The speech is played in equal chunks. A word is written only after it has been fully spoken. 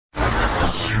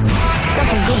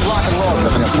good rock and roll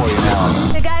coming up for you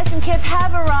now. The guys from Kiss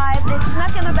have arrived. They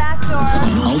snuck in the back door.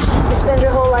 You spend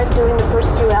your whole life doing the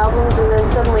first few albums, and then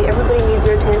suddenly everybody needs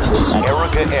your attention.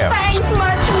 Erica M. Thanks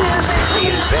much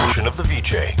music. Reinvention of the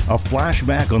VJ. A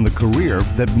flashback on the career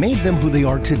that made them who they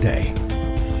are today.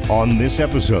 On this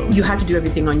episode, you had to do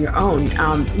everything on your own,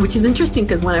 which is interesting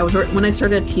because when I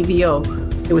started at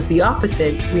TVO, it was the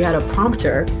opposite. We had a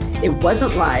prompter. It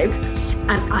wasn't live,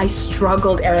 and I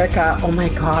struggled, Erica. Oh my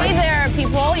God. Hey there,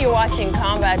 people. You're watching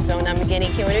Combat Zone. I'm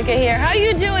Kiwanuka here. How are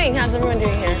you doing? How's everyone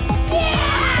doing here?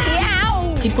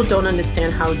 Yeah! People don't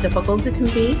understand how difficult it can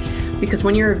be. Because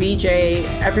when you're a VJ,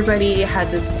 everybody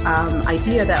has this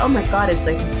idea that, oh my God, it's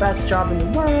like the best job in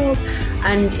the world.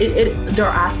 And there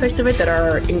are aspects of it that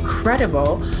are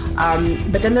incredible.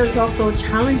 But then there's also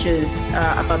challenges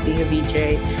about being a VJ.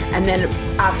 And then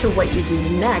after what you do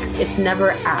next, it's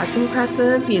never as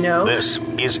impressive, you know? This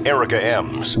is Erica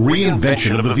M's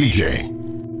Reinvention of the VJ.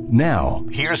 Now,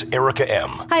 here's Erica M.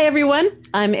 Hi, everyone.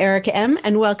 I'm Erica M.,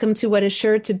 and welcome to what is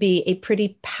sure to be a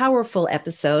pretty powerful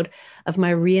episode of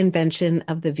my Reinvention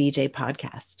of the VJ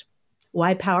podcast.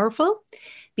 Why powerful?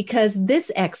 Because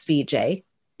this ex-VJ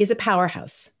is a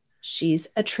powerhouse. She's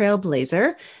a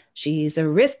trailblazer. She's a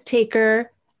risk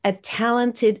taker, a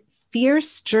talented,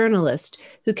 fierce journalist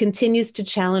who continues to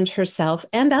challenge herself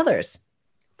and others.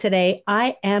 Today,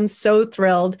 I am so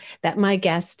thrilled that my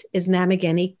guest is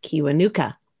Namageni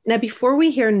Kiwanuka. Now, before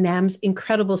we hear Nam's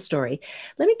incredible story,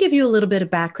 let me give you a little bit of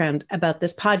background about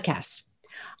this podcast.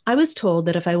 I was told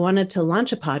that if I wanted to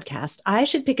launch a podcast, I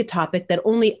should pick a topic that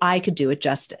only I could do it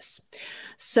justice.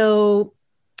 So,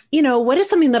 what is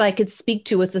something that I could speak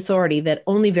to with authority that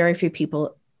only very few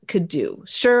people could do?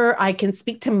 Sure, I can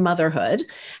speak to motherhood,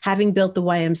 having built the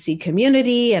YMC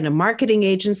community and a marketing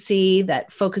agency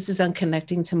that focuses on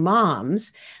connecting to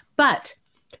moms, but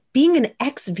being an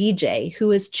ex-VJ who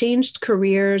has changed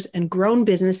careers and grown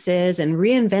businesses and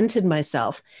reinvented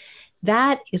myself,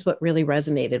 that is what really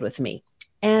resonated with me.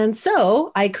 And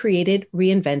so I created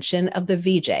Reinvention of the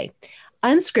VJ,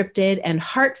 unscripted and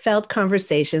heartfelt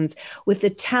conversations with the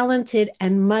talented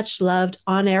and much loved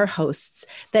on-air hosts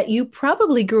that you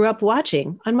probably grew up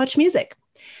watching on Much Music.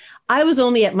 I was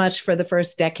only at Much for the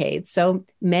first decade, so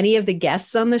many of the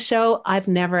guests on the show I've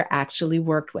never actually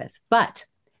worked with. But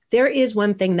there is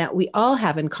one thing that we all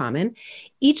have in common.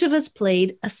 Each of us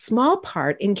played a small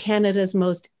part in Canada's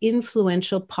most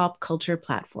influential pop culture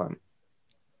platform.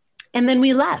 And then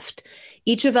we left,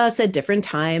 each of us at different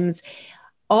times,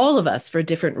 all of us for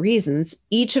different reasons.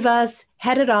 Each of us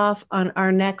headed off on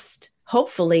our next,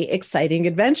 hopefully exciting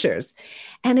adventures.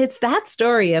 And it's that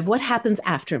story of what happens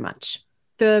after Much.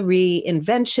 The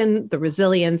reinvention, the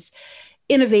resilience,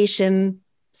 innovation,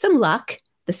 some luck,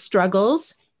 the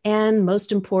struggles, and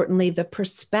most importantly, the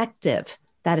perspective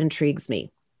that intrigues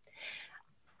me.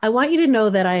 I want you to know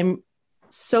that I'm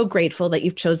so grateful that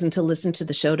you've chosen to listen to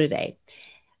the show today.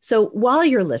 So while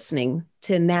you're listening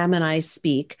to Nam and I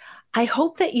speak, I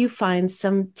hope that you find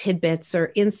some tidbits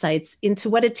or insights into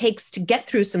what it takes to get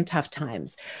through some tough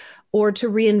times, or to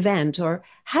reinvent, or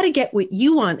how to get what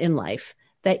you want in life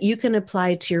that you can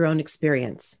apply to your own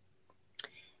experience.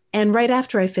 And right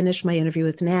after I finish my interview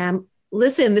with Nam,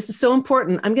 listen, this is so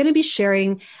important. I'm going to be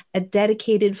sharing a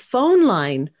dedicated phone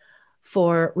line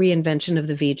for Reinvention of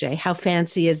the VJ. How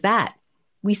fancy is that?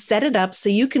 We set it up so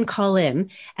you can call in,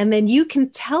 and then you can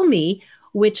tell me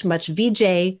which Much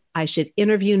VJ I should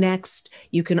interview next.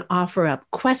 You can offer up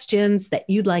questions that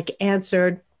you'd like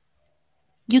answered.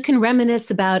 You can reminisce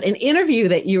about an interview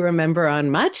that you remember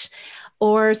on Much,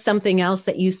 or something else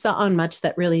that you saw on Much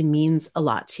that really means a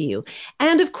lot to you.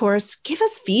 And of course, give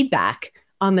us feedback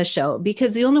on the show,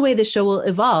 because the only way the show will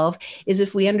evolve is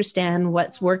if we understand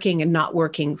what's working and not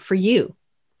working for you.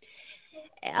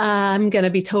 I'm going to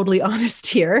be totally honest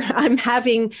here. I'm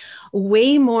having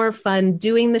way more fun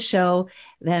doing the show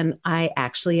than I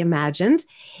actually imagined.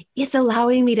 It's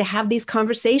allowing me to have these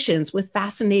conversations with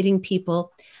fascinating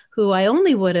people who I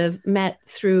only would have met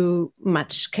through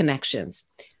Much connections.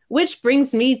 Which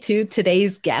brings me to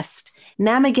today's guest.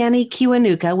 Namageni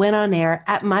Kiwanuka went on air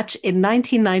at Much in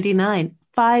 1999.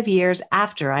 5 years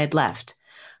after I'd left.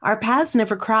 Our paths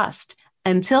never crossed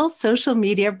until social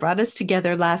media brought us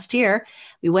together last year.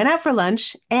 We went out for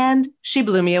lunch and she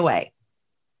blew me away.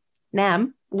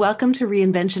 Nam, welcome to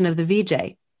Reinvention of the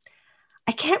VJ.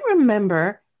 I can't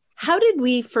remember, how did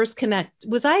we first connect?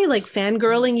 Was I like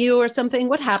fangirling you or something?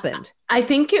 What happened? I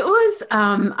think it was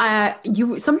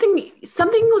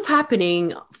something was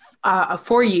happening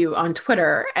for you on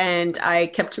Twitter, and I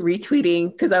kept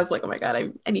retweeting because I was like, oh my God,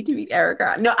 I need to meet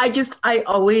Erica. No, I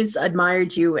always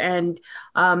admired you. And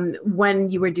when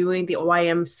you were doing the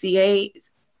YMCA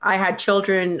I had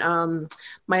children,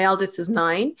 my eldest is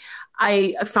 9.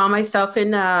 I found myself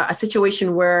in a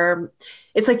situation where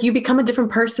it's like you become a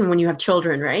different person when you have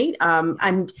children, right?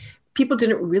 And people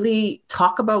didn't really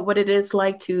talk about what it is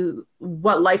like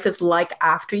what life is like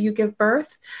after you give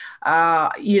birth.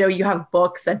 You have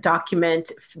books that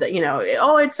document that,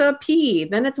 oh, it's a pea,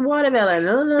 then it's watermelon,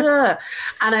 blah, blah, blah.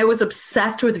 And I was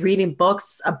obsessed with reading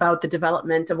books about the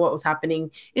development of what was happening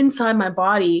inside my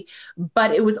body,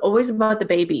 but it was always about the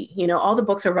baby. All the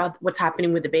books are about what's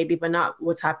happening with the baby, but not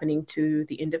what's happening to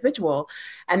the individual.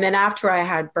 And then after I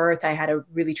had birth, I had a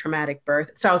really traumatic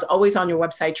birth. So I was always on your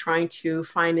website trying to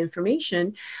find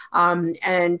information.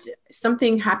 And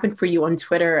something happened for you on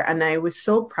Twitter, and I was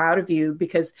so proud of you,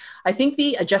 because I think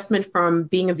the adjustment from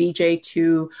being a VJ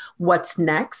to what's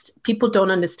next, people don't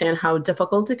understand how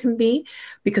difficult it can be,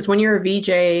 because when you're a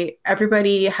VJ,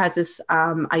 everybody has this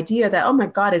idea that, oh my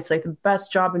God, it's like the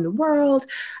best job in the world.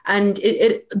 And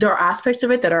there are aspects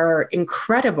of it that are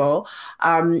incredible.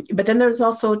 But then there's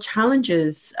also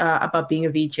challenges about being a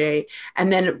VJ.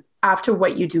 And then after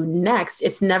what you do next,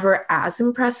 it's never as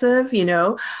impressive.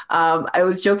 I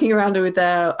was joking around with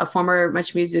a former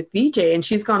Much Music VJ, and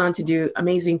she's gone on to do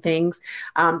amazing things.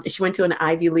 She went to an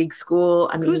Ivy League school.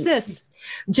 Who's this?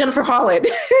 Jennifer Holland.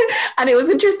 And it was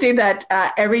interesting that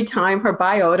every time her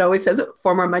bio, it always says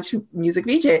former Much Music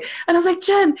VJ. And I was like,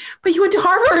 Jen, but you went to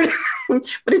Harvard.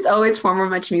 But it's always former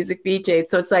Much Music VJ.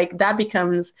 So it's like that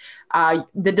becomes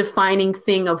the defining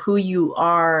thing of who you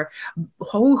are,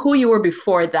 who you were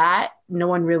before that. No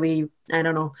one really, I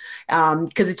don't know,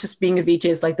 because it's just being a VJ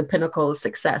is like the pinnacle of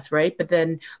success, right? But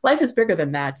then life is bigger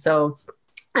than that. So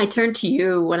I turned to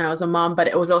you when I was a mom, but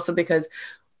it was also because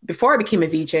before I became a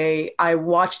VJ, I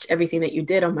watched everything that you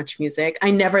did on Much Music. I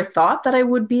never thought that I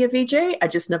would be a VJ. I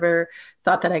just never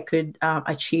thought that I could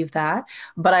achieve that.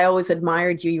 But I always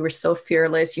admired you. You were so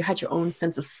fearless. You had your own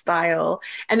sense of style.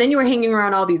 And then you were hanging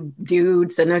around all these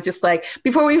dudes. And I was just like,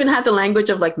 before we even had the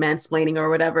language of like mansplaining or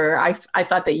whatever, I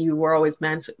thought that you were always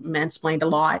mansplained a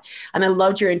lot. And I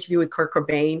loved your interview with Kurt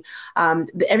Cobain.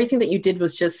 Everything that you did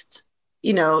was just,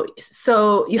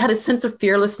 so you had a sense of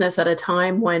fearlessness at a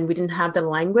time when we didn't have the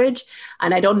language.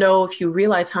 And I don't know if you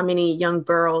realize how many young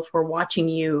girls were watching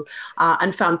you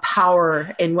and found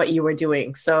power in what you were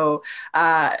doing. So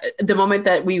the moment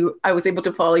that I was able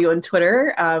to follow you on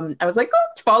Twitter, I was like, oh,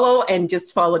 follow, and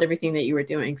just followed everything that you were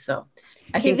doing. So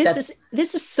I think this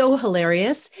is so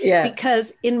hilarious. Yeah.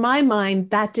 Because in my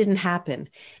mind, that didn't happen.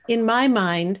 In my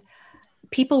mind,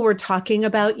 people were talking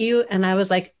about you, and I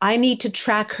was like, I need to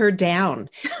track her down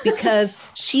because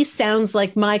she sounds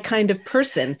like my kind of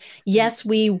person. Yes,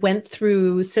 we went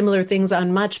through similar things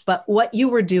on Much, but what you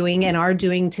were doing and are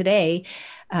doing today,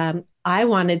 I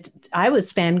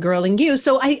was fangirling you.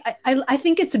 So I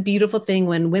think it's a beautiful thing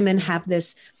when women have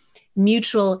this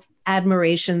mutual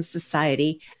admiration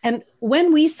society. And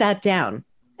when we sat down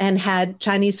and had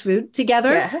Chinese food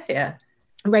together, yeah.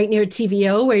 right near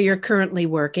TVO, where you're currently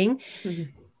working. Mm-hmm.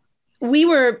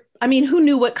 Who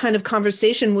knew what kind of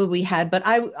conversation we had? But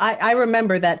I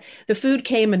remember that the food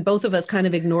came and both of us kind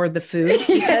of ignored the food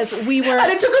because we were.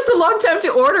 And it took us a long time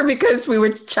to order because we were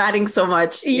chatting so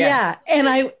much. Yeah. And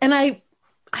I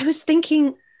was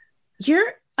thinking,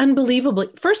 you're unbelievable.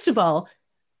 First of all,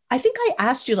 I think I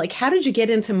asked you, like, how did you get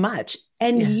into Much?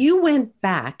 And you went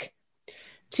back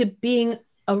to being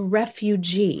a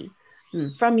refugee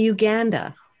from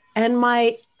Uganda. And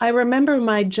I remember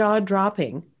my jaw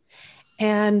dropping.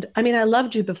 And I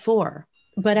loved you before,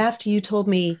 but after you told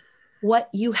me what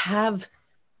you have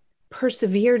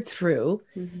persevered through,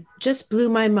 just blew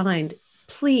my mind.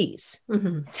 Please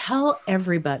tell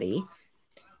everybody,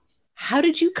 how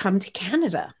did you come to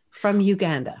Canada from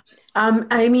Uganda?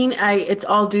 It's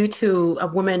all due to a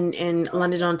woman in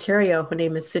London, Ontario. Her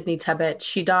name is Sydney Tebbett.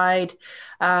 She died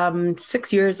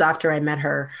 6 years after I met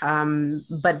her.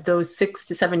 But those 6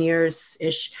 to 7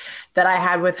 years-ish that I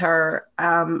had with her,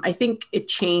 I think it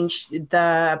changed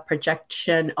the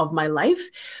projection of my life.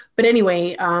 But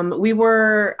anyway,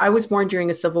 I was born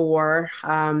during a civil war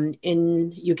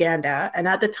in Uganda. And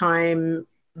at the time,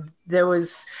 there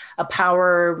was a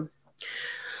power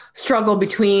struggle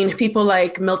between people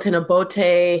like Milton Obote,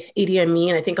 Idi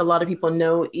Amin. I think a lot of people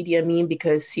know Idi Amin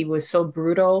because he was so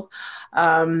brutal.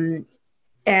 And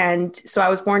so I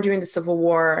was born during the Civil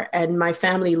War, and my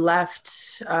family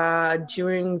left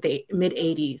during the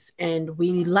mid-'80s. And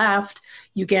we left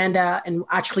Uganda and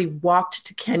actually walked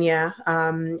to Kenya,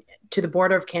 to the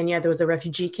border of Kenya. There was a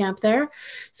refugee camp there.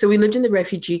 So we lived in the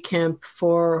refugee camp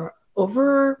for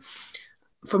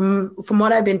from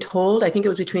what I've been told, I think it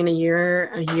was between a year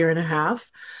and a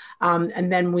half.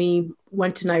 And then we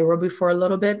went to Nairobi for a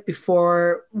little bit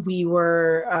before we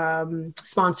were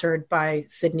sponsored by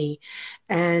Sydney,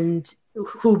 and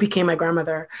who became my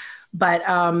grandmother. But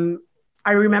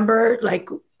I remember, like,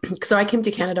 so I came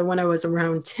to Canada when I was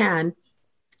around 10.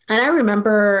 And I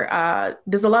remember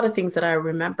there's a lot of things that I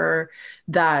remember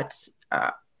that,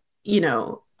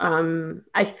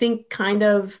 I think kind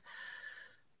of,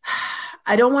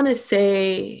 I don't want to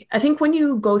say, I think when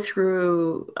you go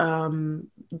through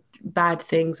bad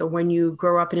things, or when you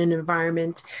grow up in an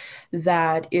environment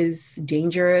that is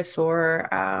dangerous, or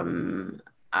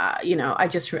I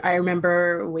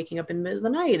remember waking up in the middle of the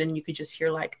night and you could just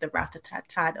hear like the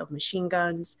rat-a-tat-tat of machine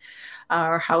guns.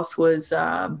 Our house was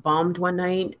bombed one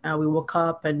night. We woke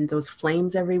up and there was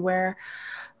flames everywhere.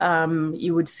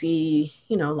 You would see,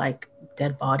 like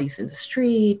dead bodies in the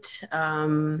street.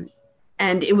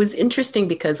 And it was interesting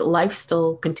because life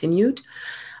still continued.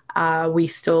 We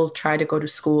still tried to go to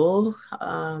school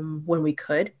when we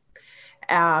could.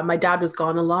 My dad was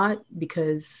gone a lot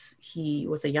because he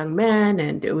was a young man,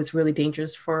 and it was really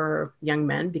dangerous for young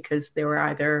men because they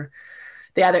had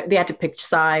to pick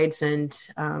sides. And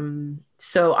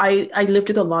so I lived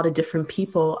with a lot of different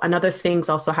people, and other things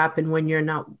also happen when you're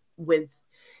not with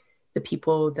the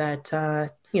people that,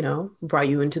 brought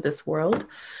you into this world.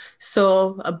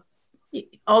 So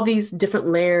all these different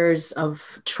layers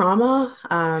of trauma,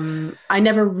 I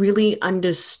never really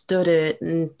understood it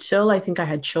until I think I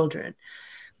had children,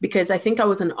 because I think I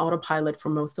was an autopilot for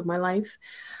most of my life.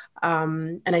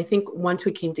 And I think once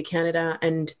we came to Canada,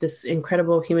 and this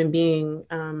incredible human being,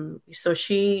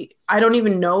 I don't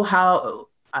even know how,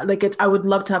 I would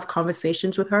love to have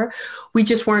conversations with her. We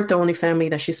just weren't the only family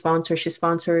that she sponsored. She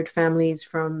sponsored a family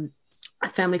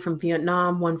from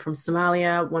Vietnam, one from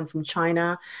Somalia, one from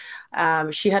China.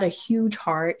 She had a huge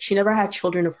heart. She never had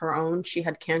children of her own. She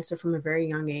had cancer from a very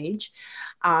young age.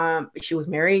 She was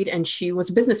married, and she was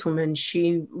a businesswoman.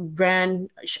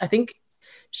 I think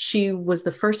she was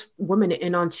the first woman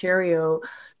in Ontario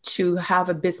to have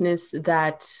a business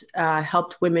that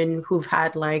helped women who've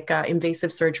had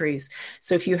invasive surgeries.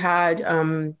 So if you had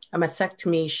a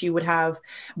mastectomy, she would have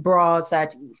bras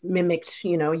that mimicked,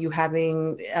 you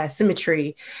having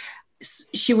symmetry.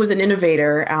 She was an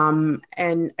innovator.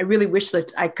 And I really wish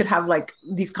that I could have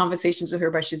these conversations with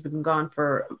her, but she's been gone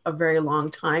for a very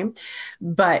long time.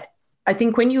 But I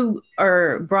think when you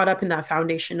are brought up in that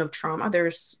foundation of trauma,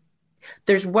 there's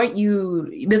a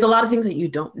lot of things that you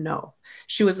don't know.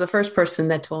 She was the first person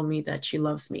that told me that she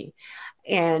loves me.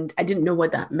 And I didn't know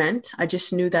what that meant. I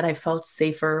just knew that I felt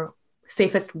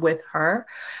safest with her.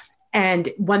 And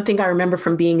one thing I remember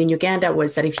from being in Uganda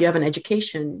was that if you have an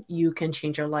education, you can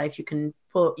change your life. You can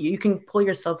pull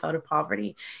yourself out of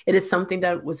poverty. It is something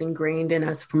that was ingrained in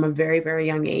us from a very, very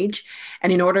young age.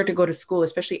 And in order to go to school,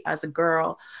 especially as a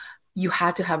girl, you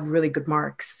had to have really good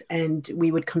marks, and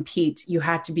we would compete. You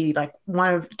had to be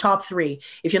one of top 3.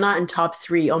 If you're not in top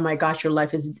 3, oh my gosh, your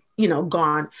life is,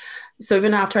 gone. So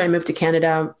even after I moved to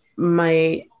Canada,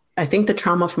 I think the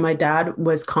trauma from my dad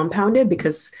was compounded,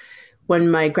 because when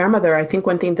my grandmother, I think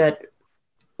one thing that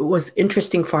was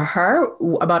interesting for her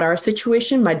about our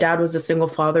situation, my dad was a single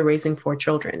father raising 4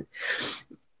 children.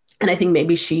 And I think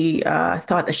maybe she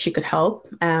thought that she could help.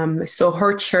 So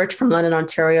her church from London,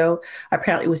 Ontario,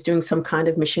 apparently was doing some kind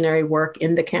of missionary work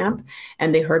in the camp.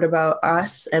 And they heard about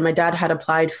us. And my dad had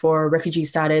applied for refugee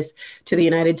status to the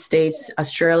United States,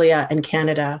 Australia, and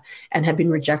Canada, and had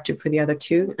been rejected for the other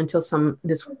 2 until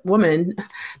this woman,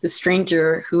 this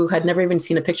stranger who had never even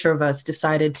seen a picture of us,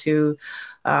 decided to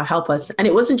help us. And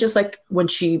it wasn't just when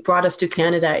she brought us to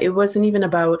Canada, it wasn't even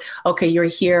about, okay, you're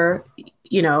here,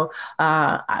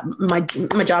 my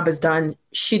job is done.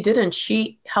 She didn't.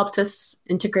 She helped us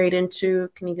integrate into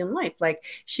Canadian life.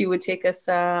 She would take us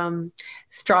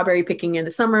strawberry picking in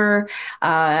the summer.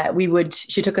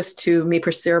 She took us to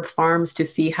maple syrup farms to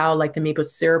see how the maple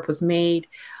syrup was made.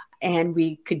 And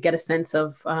we could get a sense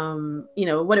of,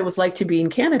 what it was like to be in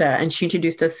Canada. And she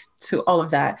introduced us to all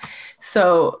of that.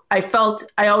 So I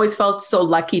always felt so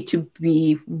lucky to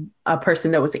be a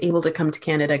person that was able to come to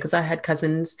Canada, because I had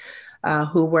cousins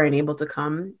who weren't able to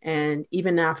come. And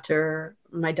even after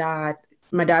my dad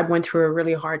went through a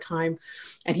really hard time,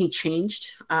 and he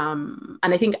changed. And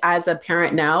I think as a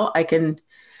parent now, I can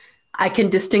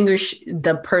distinguish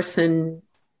the person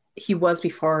he was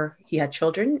before he had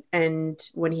children, and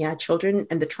when he had children,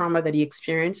 and the trauma that he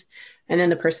experienced, and then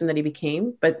the person that he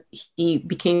became. But he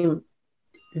became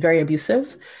very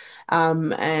abusive.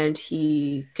 And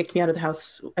he kicked me out of the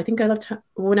house. I think I left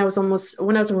when I was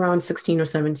around 16 or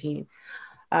 17.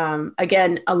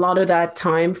 Again, a lot of that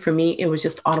time for me, it was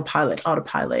just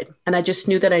autopilot. And I just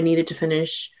knew that I needed to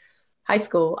finish high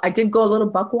school, I did go a little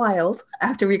buck wild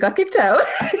after we got kicked out.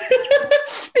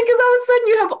 Because all of a sudden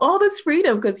you have all this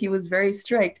freedom because he was very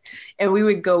strict, and we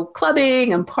would go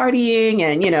clubbing and partying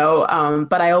and,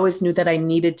 but I always knew that I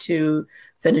needed to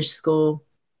finish school.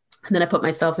 And then I put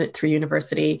myself through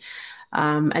university.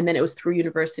 And then it was through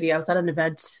university. I was at an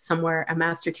event somewhere, and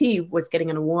Master T was getting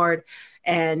an award.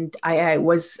 And I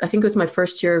think it was my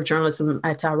first year of journalism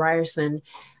at Ryerson.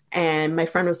 And my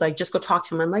friend was like, just go talk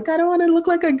to him. I'm like, I don't want to look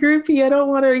like a groupie. I don't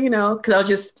want to,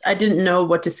 because I didn't know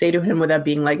what to say to him without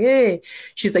being like, hey.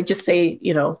 She's like, just say,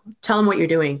 tell him what you're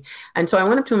doing. And so I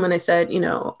went up to him and I said,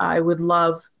 I would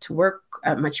love to work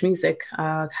at Much Music.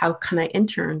 How can I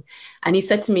intern? And he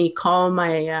said to me, call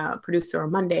my producer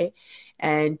on Monday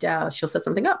and she'll set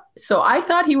something up. So I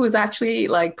thought he was actually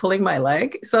like pulling my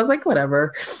leg. So I was like,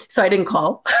 whatever. So I didn't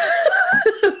call.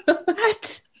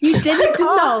 What? You didn't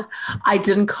call? I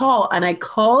didn't call. And I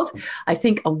called, I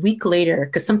think, a week later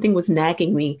because something was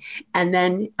nagging me. And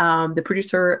then the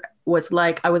producer was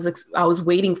like, I was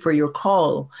waiting for your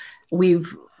call.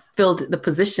 We've filled the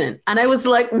position. And I was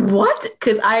like, what?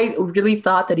 Because I really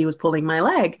thought that he was pulling my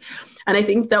leg. And I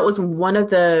think that was one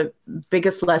of the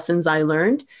biggest lessons I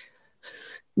learned,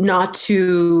 not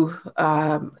to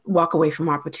walk away from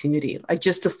opportunity, like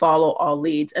just to follow all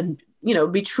leads and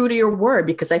be true to your word,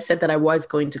 because I said that I was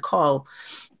going to call,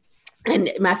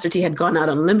 and Master T had gone out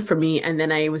on a limb for me. And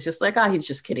then I was just like, he's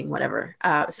just kidding, whatever.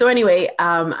 So anyway,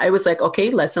 I was like,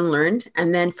 okay, lesson learned.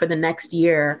 And then for the next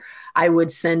year, I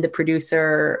would send the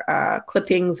producer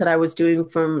clippings that I was doing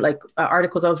from like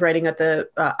articles I was writing at the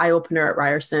Eye Opener at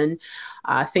Ryerson,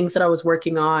 things that I was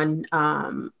working on.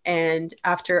 And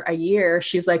after a year,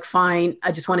 she's like, fine,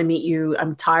 I just want to meet you.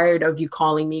 I'm tired of you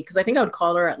calling me. Because I think I would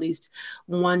call her at least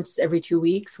once every 2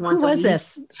 weeks. Who was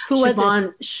this?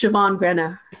 Siobhan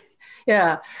Grena.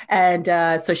 Yeah.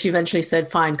 And so she eventually said,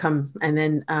 fine, come. And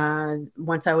then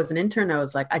once I was an intern, I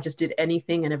was like, I just did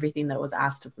anything and everything that was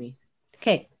asked of me.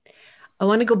 Okay. I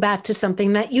want to go back to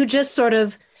something that you just sort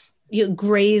of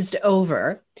grazed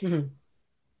over. Mm-hmm.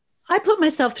 I put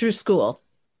myself through school.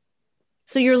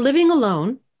 So you're living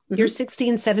alone. Mm-hmm. You're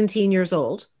 16, 17 years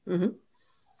old. Mm-hmm.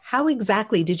 How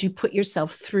exactly did you put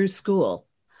yourself through school?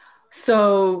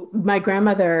 So my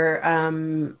grandmother,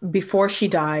 before she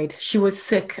died, she was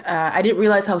sick. I didn't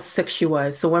realize how sick she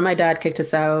was. So when my dad kicked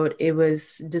us out, it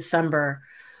was December,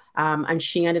 and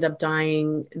she ended up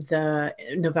dying the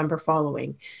November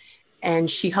following.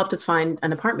 And she helped us find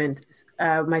an apartment,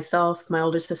 myself, my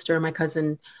older sister, and my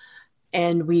cousin.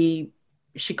 And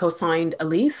she co-signed a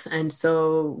lease. And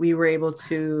so we were able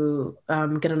to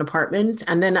get an apartment.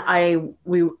 And then I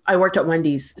worked at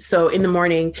Wendy's. So in the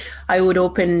morning, I would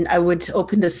open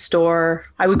the store.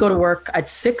 I would go to work at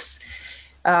 6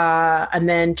 and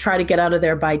then try to get out of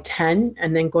there by 10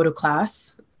 and then go to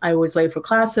class. I was late for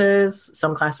classes.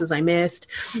 Some classes I missed,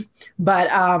 but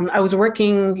I was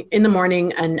working in the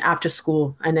morning and after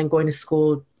school, and then going to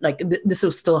school. Like this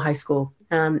was still high school,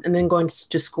 and then going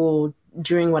to school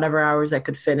during whatever hours I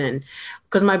could fit in,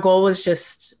 because my goal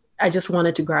was I just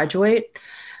wanted to graduate,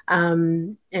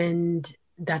 and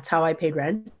that's how I paid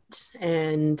rent.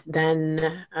 And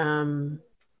then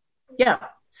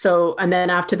So and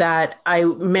then after that, I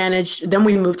managed. Then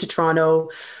we moved to Toronto,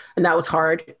 and that was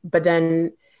hard. But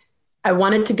then I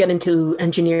wanted to get into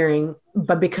engineering,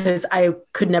 but because I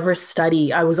could never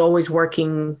study, I was always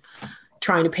working,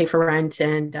 trying to pay for rent.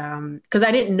 And because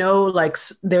I didn't know like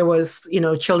there was,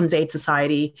 Children's Aid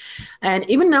Society. And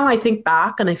even now I think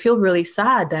back and I feel really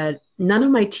sad that none of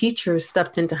my teachers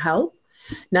stepped in to help.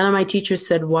 None of my teachers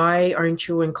said, why aren't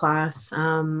you in class?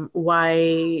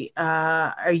 Why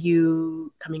are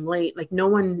you coming late? Like no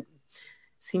one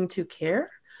seemed to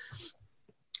care.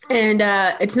 And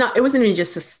it wasn't even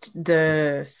just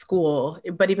the school,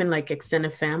 but even like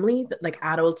extended family, like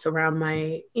adults around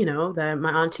my,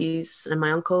 my aunties and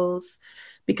my uncles,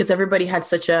 because everybody had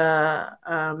such a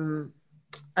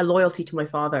loyalty to my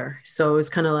father. So it was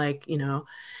kind of like,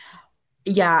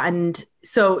 yeah. And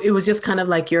so it was just kind of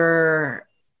like it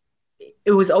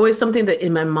was always something that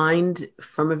in my mind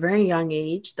from a very young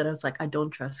age that I was like, I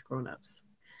don't trust grownups.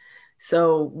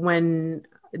 So when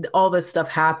all this stuff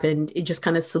happened, it just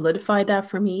kind of solidified that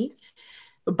for me.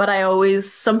 But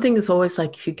something is always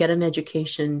like, if you get an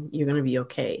education, you're going to be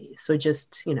okay. So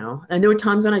just, and there were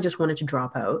times when I just wanted to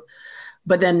drop out.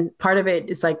 But then part of it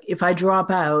is like, if I drop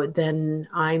out, then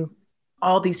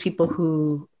all these people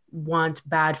who want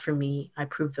bad for me, I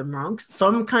prove them wrong. So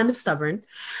I'm kind of stubborn.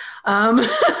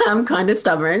 I'm kind of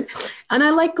stubborn. And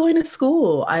I like going to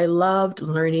school. I loved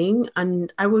learning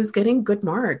and I was getting good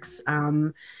marks.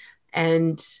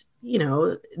 And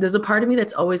there's a part of me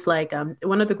that's always like,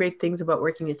 one of the great things about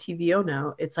working at TVO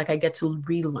now, it's like I get to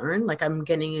relearn, like I'm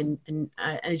getting an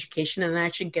education, and I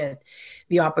actually get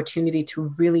the opportunity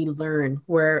to really learn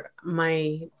where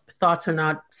my thoughts are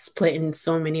not split in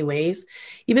so many ways.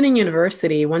 Even in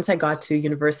university, once I got to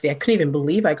university, I couldn't even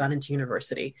believe I got into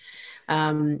university.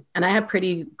 And I had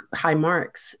pretty high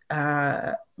marks,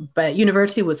 but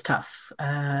university was tough.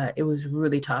 It was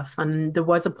really tough. And there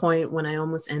was a point when I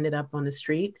almost ended up on the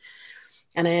street,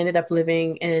 and I ended up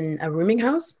living in a rooming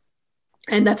house.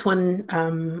 And that's when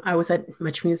I was at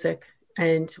Much Music.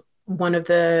 And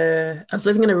I was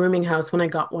living in a rooming house when I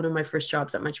got one of my first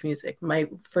jobs at Much Music, my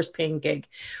first paying gig,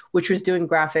 which was doing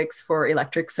graphics for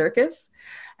Electric Circus.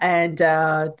 And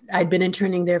I'd been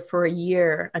interning there for a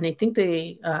year, and I think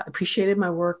they appreciated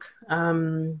my work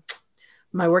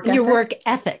ethic. Your work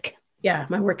ethic. Yeah,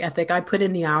 my work ethic. I put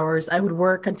in the hours. I would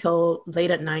work until late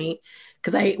at night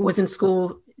because I was in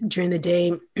school during the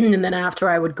day. And then after,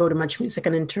 I would go to Much Music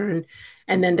and intern.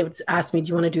 And then they would ask me, do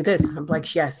you want to do this? I'm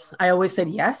like, yes. I always said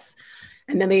yes.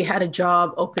 And then they had a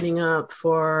job opening up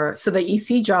so the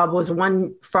EC job was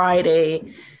one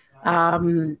Friday.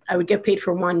 I would get paid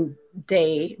for one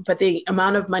day, but the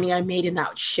amount of money I made in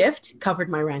that shift covered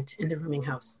my rent in the rooming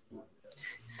house.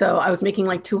 So I was making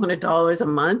like $200 a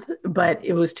month, but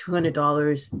it was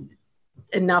 $200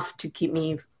 enough to keep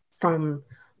me from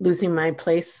losing my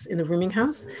place in the rooming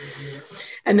house.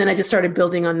 And then I just started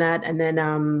building on that. And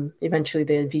then eventually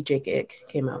the VJ gig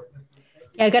came out.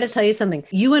 I got to tell you something.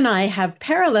 You and I have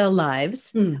parallel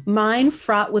lives, mine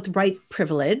fraught with white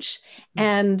privilege.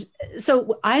 And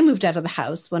so I moved out of the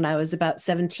house when I was about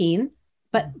 17,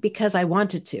 but because I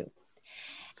wanted to.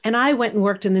 And I went and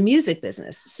worked in the music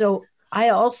business. So I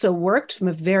also worked from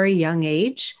a very young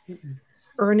age,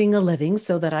 earning a living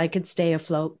so that I could stay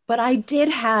afloat. But I did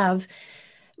have,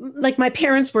 like, my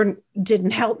parents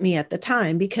didn't help me at the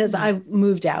time because I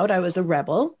moved out. I was a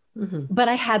rebel, but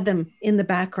I had them in the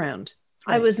background.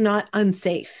 Right. I was not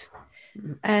unsafe.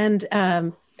 And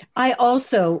I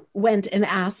also went and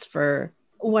asked for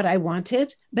what I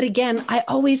wanted. But again, I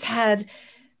always had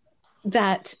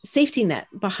that safety net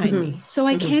behind me. So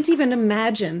I can't even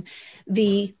imagine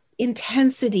the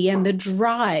intensity and the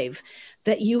drive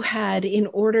that you had in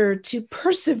order to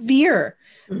persevere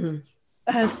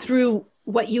through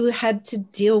what you had to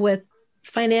deal with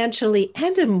financially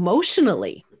and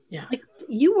emotionally. Yeah. Like,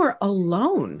 you were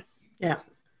alone. Yeah.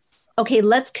 Okay,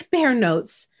 let's compare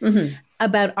notes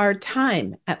about our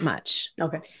time at Much.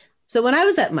 Okay. So when I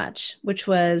was at Much, which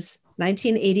was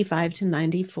 1985 to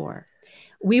 94,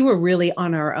 we were really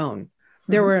on our own.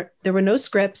 There were no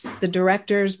scripts. The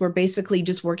directors were basically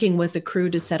just working with the crew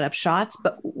to set up shots,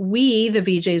 but we, the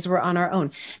VJs, were on our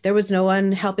own. There was no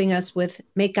one helping us with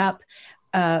makeup,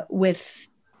 with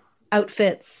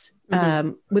outfits,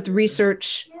 with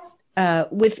research,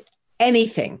 with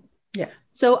anything. Yeah.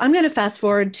 So I'm going to fast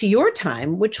forward to your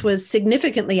time, which was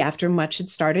significantly after Much had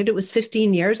started. It was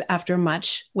 15 years after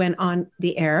Much went on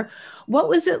the air. What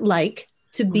was it like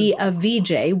to be a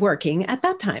VJ working at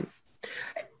that time?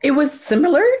 It was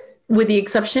similar, with the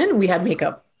exception we had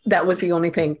makeup. That was the only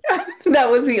thing.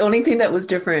 That was the only thing that was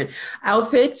different.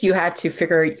 Outfits, you had to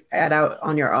figure it out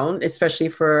on your own, especially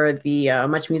for the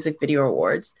Much Music Video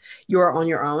Awards. You were on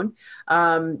your own.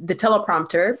 The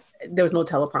teleprompter, there was no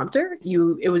teleprompter.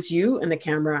 It was you and the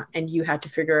camera, and you had to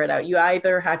figure it out. You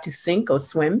either had to sink or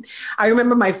swim. I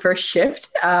remember my first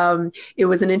shift. It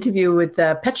was an interview with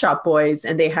the Pet Shop Boys,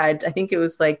 and they had, I think it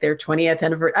was like their 20th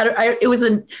anniversary. It was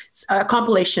a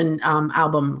compilation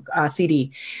album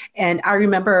CD. And I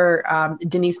remember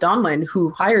Denise Donlin,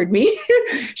 who hired me.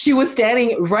 She was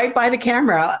standing right by the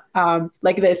camera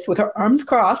like this with her arms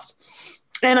crossed.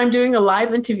 And I'm doing a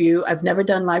live interview. I've never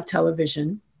done live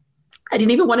television. I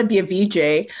didn't even want to be a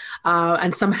VJ.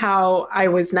 And somehow I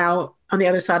was now on the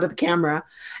other side of the camera,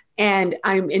 and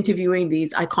I'm interviewing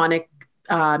these iconic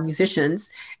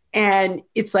musicians. And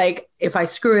it's like, if I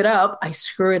screw it up, I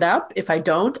screw it up. If I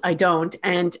don't, I don't.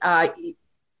 And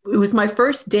it was my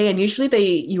first day. And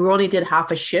usually you only did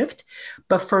half a shift.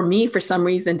 But for me, for some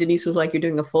reason, Denise was like, you're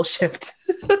doing a full shift.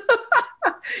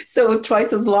 So it was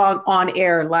twice as long on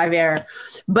air, live air.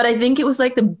 But I think it was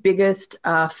like the biggest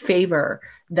favor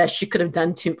that she could have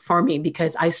done for me,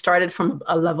 because I started from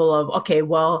a level of, okay,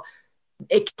 well,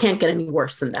 it can't get any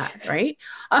worse than that, right?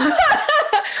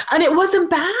 And it wasn't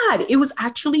bad. It was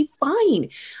actually fine.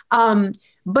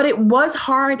 But it was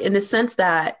hard in the sense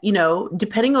that,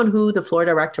 depending on who the floor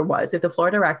director was, if the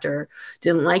floor director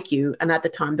didn't like you, and at the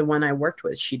time, the one I worked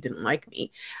with, she didn't like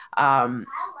me. I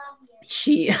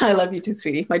love you too,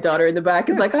 sweetie. My daughter in the back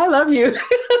is like, I love you.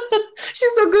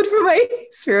 She's so good for my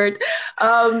spirit.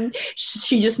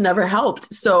 She just never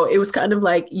helped. So it was kind of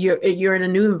like you're in a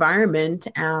new environment,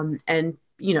 and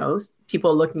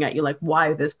people are looking at you like,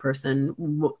 why this person?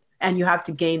 And you have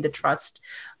to gain the trust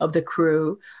of the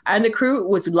crew. And the crew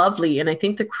was lovely. And I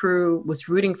think the crew was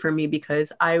rooting for me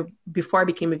because before I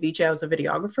became a VJ, I was a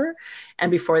videographer.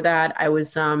 And before that, I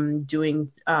was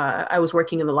I was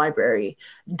working in the library,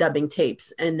 dubbing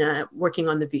tapes and working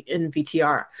on in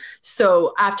VTR.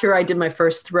 So after I did my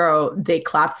first throw, they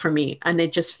clapped for me, and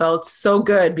it just felt so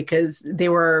good because they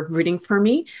were rooting for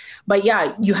me. But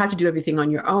yeah, you have to do everything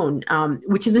on your own,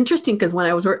 which is interesting because when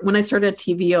I started at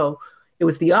TVO, it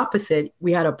was the opposite.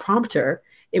 We had a prompter.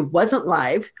 It wasn't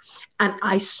live. And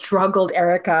I struggled,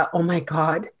 Erica. Oh my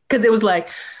God. Because it was like,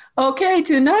 okay,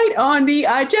 tonight on the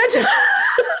agenda.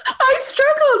 I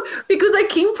struggled because I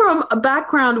came from a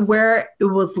background where it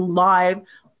was live,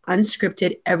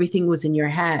 unscripted. Everything was in your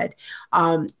head.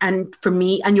 And for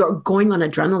me, and you're going on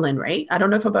adrenaline, right? I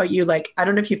don't know about you. Like, I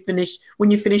don't know if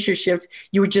when you finish your shift,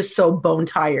 you were just so bone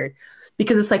tired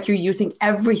because it's like you're using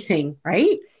everything,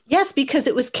 right? Yes, because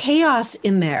it was chaos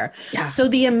in there. Yeah. So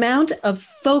the amount of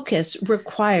focus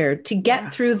required to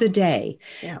get through the day,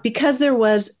 because there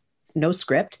was no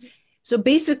script. So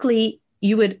basically,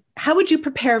 how would you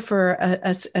prepare for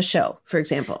a show, for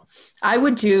example? I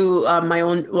would do my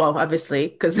own, well, obviously,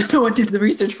 because no one did the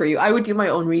research for you. I would do my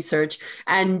own research.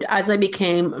 And as I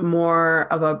became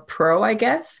more of a pro, I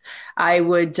guess, I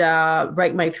would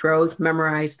write my throws,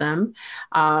 memorize them.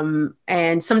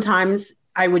 And sometimes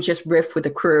I would just riff with the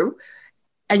crew.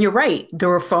 And you're right. There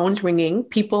were phones ringing.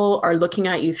 People are looking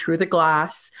at you through the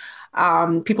glass.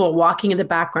 People are walking in the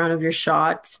background of your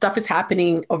shot. Stuff is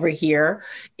happening over here.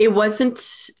 It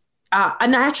wasn't,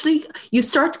 and actually you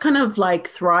start to kind of like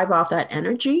thrive off that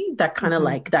energy, that kind of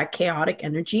like that chaotic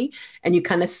energy. And you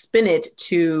kind of spin it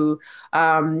to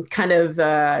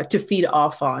to feed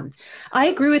off on. I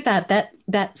agree with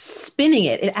that spinning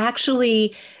it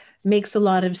actually makes a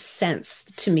lot of sense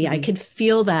to me. I could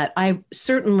feel that. I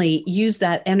certainly use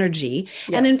that energy.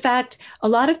 Yeah. And in fact, a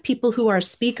lot of people who are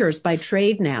speakers by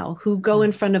trade now, who go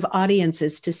in front of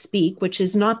audiences to speak, which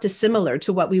is not dissimilar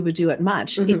to what we would do at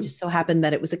Much. It just so happened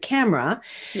that it was a camera.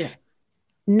 Yeah.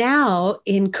 Now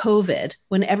in COVID,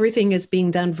 when everything is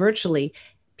being done virtually,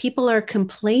 people are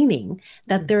complaining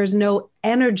that there is no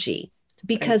energy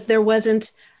because there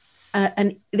isn't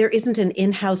an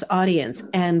in-house audience.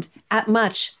 And at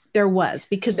Much, there was,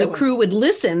 because the crew would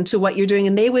listen to what you're doing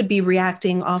and they would be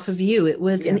reacting off of you. It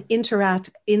was an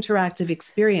interactive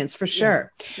experience for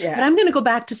sure. Yeah. But I'm going to go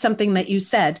back to something that you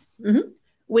said,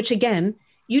 which again,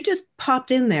 you just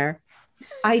popped in there.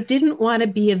 I didn't want to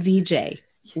be a VJ.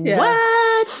 Yeah.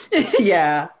 What?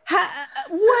 Yeah.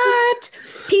 What?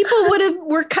 People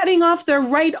were cutting off their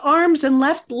right arms and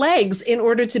left legs in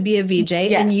order to be a VJ.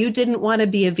 Yes. And you didn't want to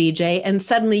be a VJ. And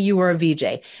suddenly you were a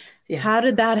VJ. Yeah. How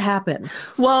did that happen?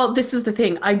 Well, this is the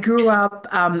thing. I grew up,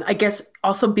 I guess,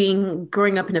 also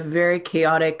growing up in a very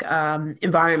chaotic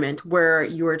environment where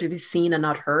you were to be seen and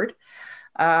not heard.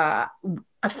 I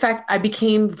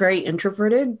became very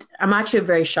introverted. I'm actually a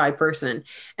very shy person.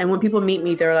 And when people meet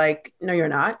me, they're like, no, you're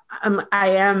not. I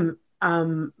am,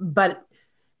 but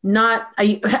not.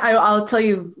 I'll tell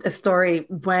you a story.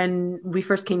 When we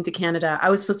first came to Canada,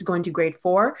 I was supposed to go into grade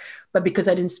 4, but because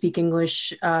I didn't speak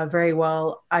English very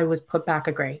well, I was put back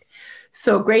a grade.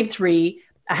 So grade 3,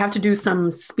 I have to do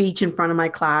some speech in front of my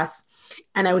class.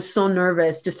 And I was so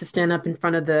nervous just to stand up in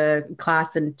front of the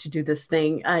class and to do this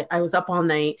thing. I was up all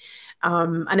night.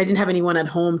 And I didn't have anyone at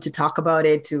home to talk about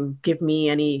it, to give me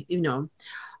any,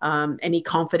 any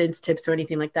confidence tips or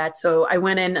anything like that. So I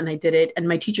went in and I did it. And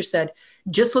my teacher said,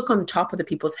 just look on the top of the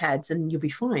people's heads and you'll be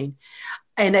fine.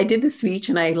 And I did the speech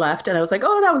and I left and I was like,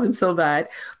 oh, that wasn't so bad.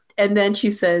 And then she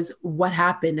says, what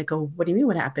happened? I go, what do you mean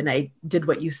what happened? I did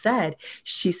what you said.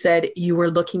 She said, you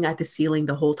were looking at the ceiling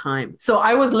the whole time. So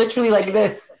I was literally like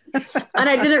this. And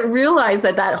I didn't realize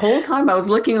that whole time I was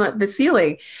looking at the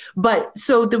ceiling. But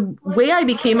so the way I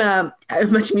became a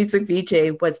Much Music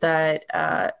VJ was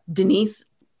that Denise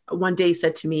one day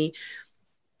said to me,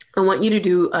 I want you to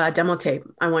do a demo tape.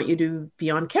 I want you to be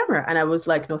on camera. And I was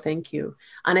like, no, thank you.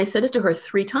 And I said it to her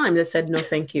 3 times. I said, no,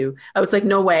 thank you. I was like,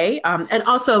 no way. And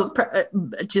also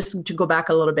just to go back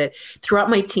a little bit, throughout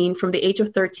my teen, from the age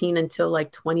of 13 until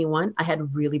like 21, I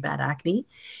had really bad acne.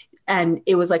 And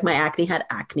it was like my acne had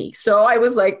acne. So I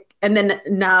was like, and then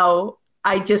now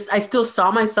I still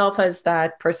saw myself as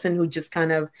that person who just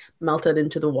kind of melted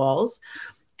into the walls.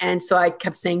 And so I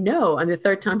kept saying no. And the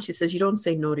third time she says, you don't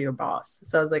say no to your boss.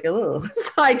 So I was like, oh.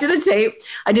 So I did a tape.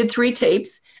 I did 3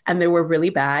 tapes and they were really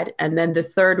bad. And then the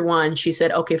third one, she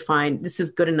said, okay, fine. This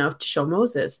is good enough to show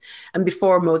Moses. And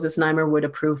before Moses Neimer would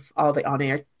approve all the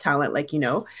on-air talent, like,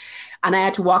 and I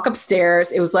had to walk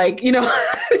upstairs. It was like,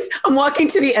 I'm walking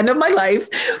to the end of my life.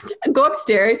 I go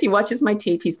upstairs. He watches my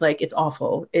tape. He's like, it's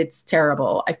awful. It's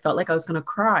terrible. I felt like I was going to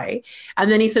cry.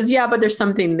 And then he says, yeah, but there's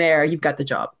something there. You've got the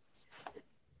job.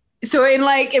 So in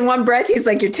one breath, he's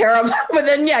like, you're terrible. But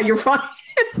then, yeah, you're fine.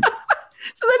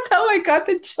 So that's how I got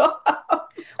the job.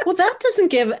 Well, that doesn't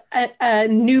give a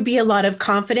newbie a lot of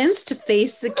confidence to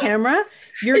face the camera.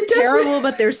 You're terrible,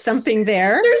 but there's something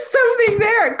there. There's something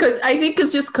there. Because I think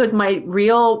it's just because my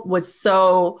reel was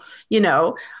so,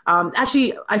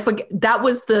 actually, I forget. That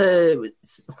was the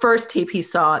first tape he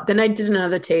saw. Then I did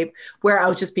another tape where I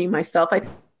was just being myself. I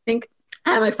think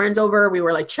I had my friends over. We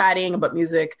were like chatting about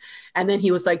music. And then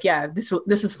he was like, yeah, this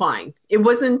is fine. It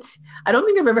wasn't, I don't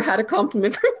think I've ever had a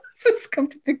compliment from Moses, come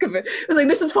to think of it. It was like,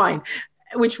 this is fine.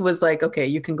 Which was like, okay,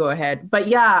 you can go ahead. But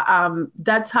yeah,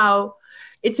 that's how.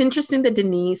 It's interesting that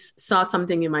Denise saw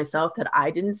something in myself that I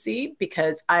didn't see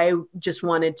because I just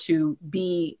wanted to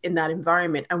be in that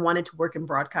environment. I wanted to work in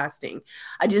broadcasting.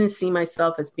 I didn't see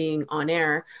myself as being on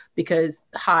air because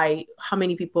how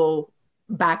many people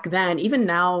back then, even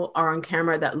now, are on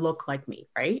camera that look like me,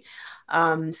 right?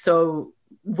 So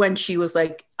when she was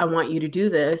like, I want you to do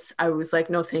this, I was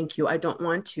like, no, thank you. I don't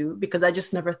want to, because I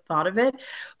just never thought of it.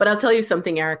 But I'll tell you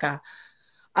something, Erica.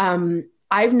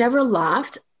 I've never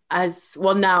laughed as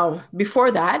well. Now,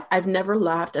 before that, I've never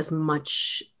laughed as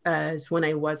much as when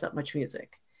I was at Much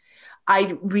Music.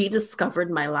 I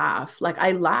rediscovered my laugh. Like,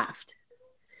 I laughed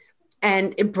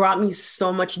and it brought me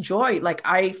so much joy. Like,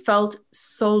 I felt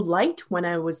so light when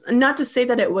I was, not to say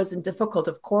that it wasn't difficult.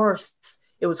 Of course,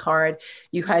 it was hard.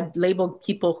 You had labeled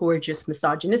people who were just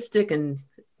misogynistic and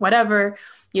whatever.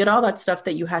 You had all that stuff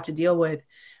that you had to deal with.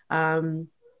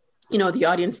 The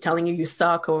audience telling you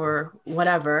suck or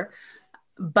whatever.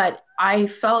 But I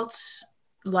felt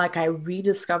like I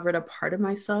rediscovered a part of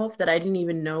myself that I didn't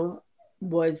even know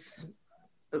was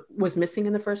missing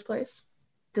in the first place.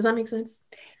 Does that make sense?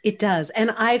 It does. And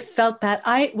I felt that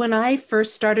when I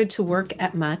first started to work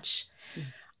at Much,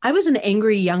 I was an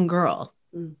angry young girl.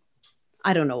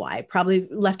 I don't know why, probably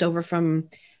left over from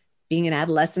being an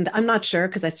adolescent. I'm not sure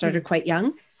because I started quite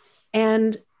young.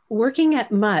 And working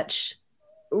at Much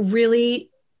really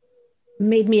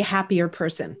made me a happier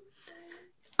person.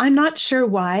 I'm not sure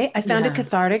why. I found it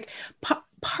cathartic,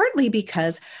 partly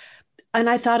because, and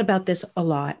I thought about this a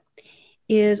lot,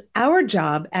 is our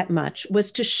job at Much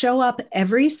was to show up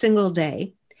every single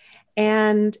day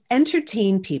and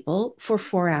entertain people for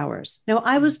 4 hours. Now,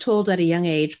 I was told at a young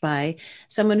age by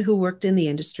someone who worked in the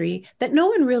industry that no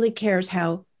one really cares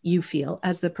how you feel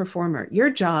as the performer. Your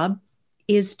job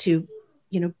is to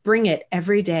bring it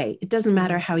every day. It doesn't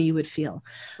matter how you would feel.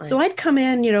 Right. So I'd come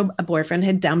in, a boyfriend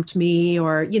had dumped me,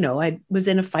 or, I was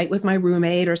in a fight with my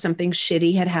roommate or something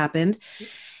shitty had happened.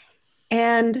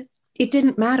 And it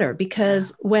didn't matter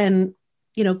because when,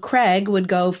 Craig would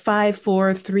go 5,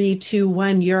 4, 3, 2,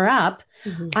 1, you're up.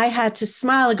 I had to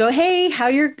smile and go, hey,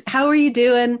 how are you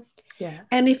doing? Yeah.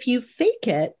 And if you fake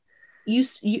it, you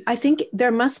I think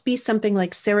there must be something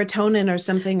like serotonin or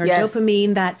something, or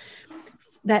dopamine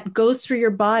that goes through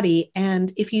your body.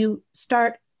 And if you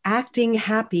start acting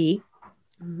happy,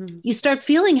 you start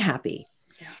feeling happy.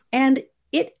 Yeah. And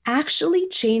it actually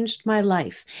changed my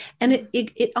life. And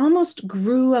it almost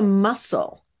grew a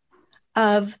muscle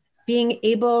of being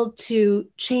able to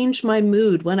change my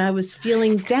mood when I was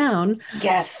feeling down.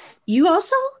 Yes. You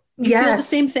also? You feel the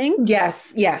same thing?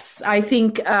 Yes. I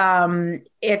think I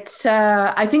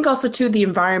think also too the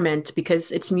environment,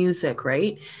 because it's music,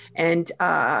 right? And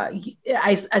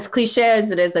as cliche as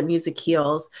it is that music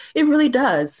heals, it really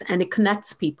does, and it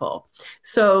connects people.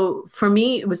 So for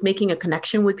me, it was making a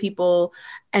connection with people,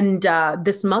 and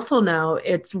this muscle now,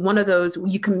 it's one of those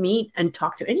you can meet and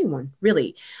talk to anyone,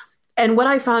 really. And what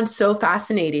I found so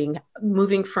fascinating,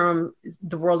 moving from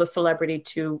the world of celebrity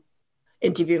to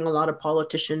interviewing a lot of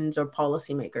politicians or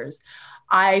policymakers,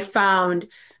 I found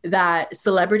that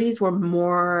celebrities were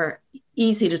more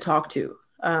easy to talk to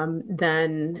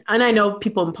than, and I know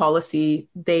people in policy,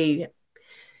 they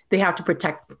have to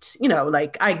protect,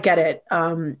 I get it.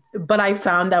 But I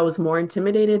found that I was more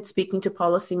intimidated speaking to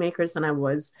policymakers than I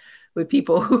was with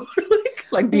people who were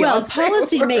like Beyonce. Well,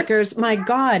 policymakers, my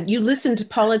God, you listen to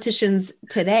politicians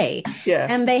today,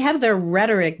 and they have their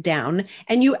rhetoric down,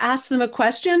 and you ask them a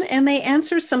question and they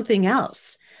answer something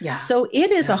else. Yeah. So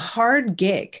it is a hard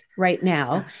gig right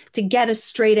now to get a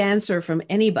straight answer from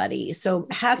anybody. So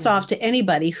hats off to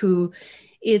anybody who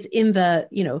is in the,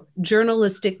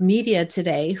 journalistic media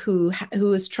today, who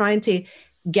is trying to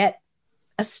get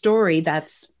a story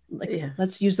that's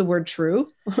let's use the word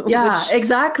true. Yeah,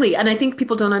 exactly. And I think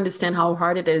people don't understand how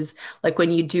hard it is. Like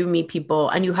when you do meet people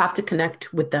and you have to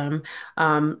connect with them,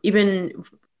 even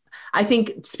I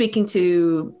think speaking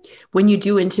to when you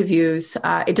do interviews,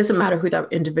 it doesn't matter who that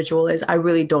individual is. I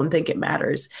really don't think it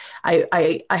matters.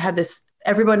 I have this,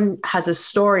 everyone has a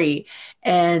story.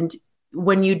 And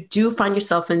when you do find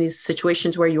yourself in these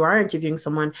situations where you are interviewing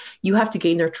someone, you have to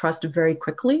gain their trust very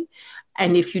quickly.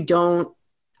 And if you don't,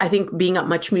 I think being at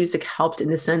Much Music helped in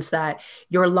the sense that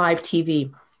you're live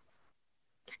TV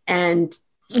and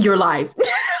you're live.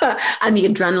 And the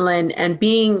adrenaline and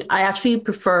I actually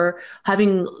prefer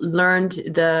having learned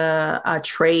the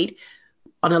trade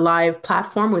on a live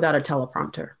platform without a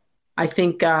teleprompter. I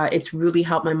think it's really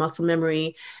helped my muscle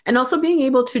memory and also being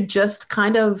able to just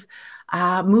kind of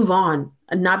move on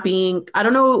and not being, I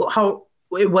don't know how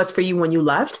it was for you when you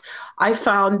left. I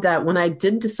found that when I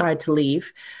did decide to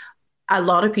leave, a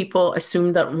lot of people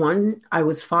assumed that one, I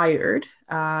was fired,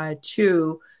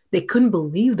 two, they couldn't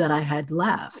believe that I had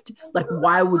left. Like,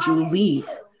 why would you leave?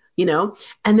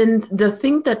 And then the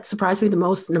thing that surprised me the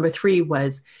most, number three,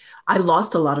 was I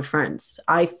lost a lot of friends.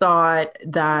 I thought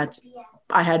that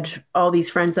I had all these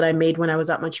friends that I made when I was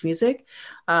at Much Music,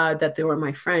 that they were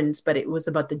my friends, but it was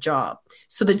about the job.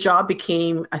 So the job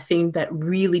became a thing that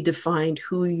really defined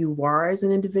who you are as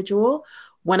an individual.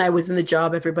 When I was in the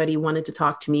job, everybody wanted to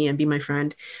talk to me and be my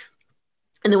friend.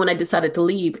 And then when I decided to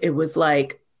leave, it was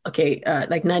like, okay,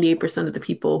 like 98% of the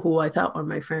people who I thought were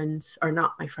my friends are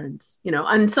not my friends,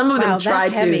 and some of them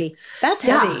tried to. That's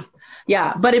heavy.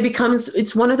 Yeah. But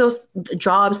it's one of those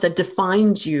jobs that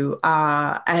defines you.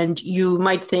 And you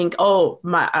might think, oh,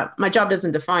 my job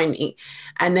doesn't define me.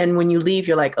 And then when you leave,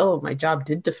 you're like, oh, my job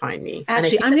did define me.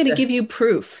 Actually, I'm going to give you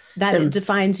proof that it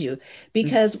defines you,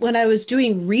 because when I was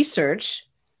doing research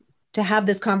to have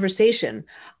this conversation,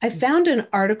 I found an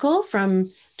article from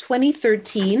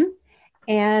 2013.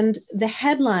 And the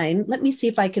headline, let me see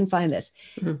if I can find this.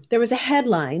 Mm-hmm. There was a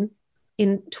headline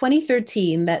in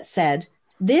 2013 that said,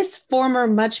 "This former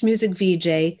Much Music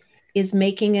VJ is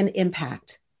making an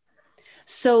impact."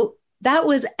 So that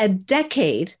was a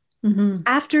decade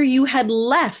after you had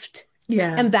left.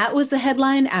 Yeah. And that was the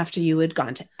headline after you had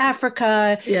gone to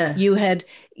Africa. Yeah. You had,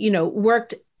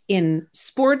 worked in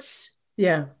sports.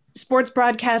 Yeah. Sports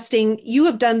broadcasting. You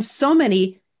have done so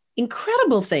many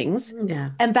incredible things.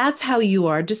 Yeah. And that's how you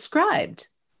are described.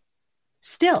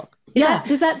 Still.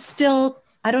 Does that still,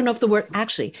 I don't know if the word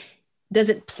actually, does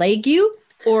it plague you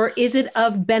or is it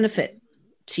of benefit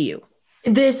to you?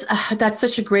 That's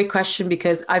such a great question,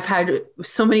 because I've had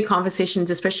so many conversations,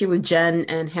 especially with Jen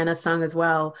and Hannah Sung as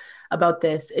well, about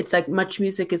this. It's like Much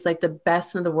Music is like the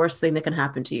best and the worst thing that can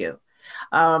happen to you.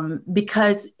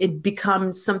 Because it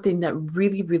becomes something that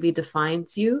really, really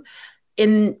defines you.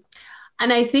 And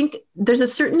I think there's a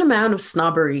certain amount of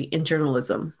snobbery in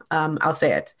journalism. I'll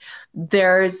say it.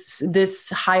 There's this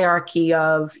hierarchy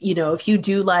of, if you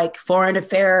do like foreign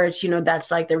affairs, that's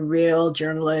like the real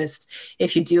journalist.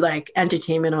 If you do like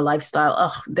entertainment or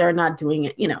lifestyle, they're not doing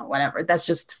it, whatever. That's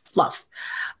just fluff.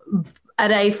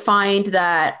 And I find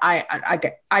that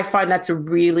I find that's a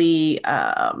really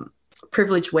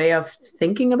privileged way of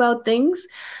thinking about things,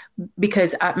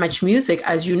 because at Much Music,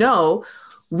 as you know,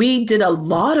 we did a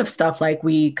lot of stuff. Like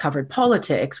we covered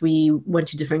politics. We went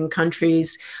to different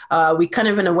countries. We kind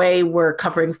of, in a way, were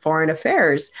covering foreign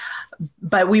affairs,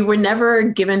 but we were never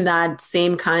given that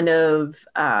same kind of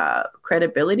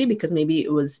credibility, because maybe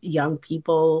it was young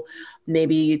people.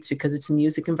 Maybe it's because it's a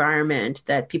music environment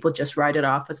that people just write it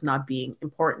off as not being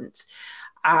important.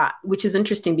 Which is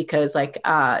interesting, because like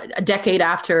a decade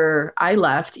after I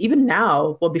left, even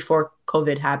now, well, before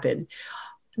COVID happened,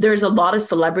 there's a lot of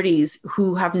celebrities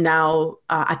who have now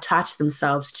attached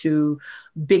themselves to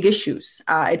big issues.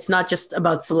 It's not just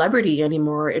about celebrity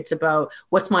anymore. It's about,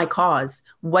 what's my cause?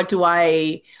 What do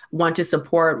I want to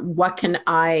support? What can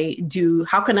I do?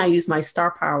 How can I use my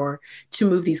star power to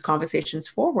move these conversations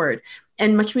forward?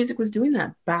 And Much Music was doing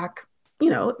that back,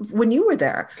 when you were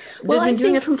there. Well, been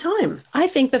doing it from time. I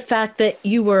think the fact that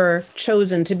you were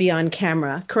chosen to be on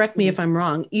camera, correct me if I'm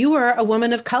wrong, you are a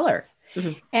woman of color.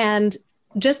 Mm-hmm. And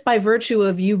just by virtue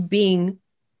of you being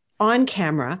on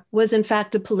camera was in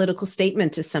fact a political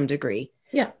statement to some degree.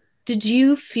 Yeah. Did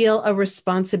you feel a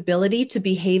responsibility to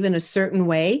behave in a certain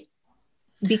way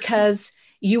because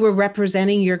you were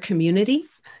representing your community?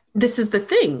 This is the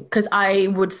thing, because I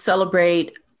would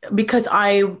celebrate, because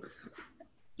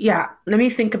Yeah, let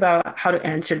me think about how to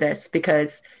answer this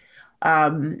because I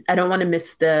don't want to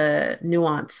miss the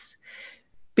nuance.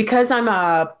 Because I'm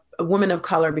a woman of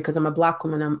color, because I'm a Black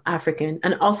woman, I'm African,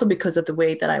 and also because of the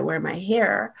way that I wear my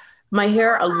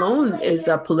hair alone is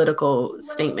a political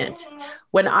statement.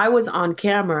 When I was on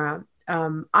camera,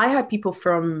 I had people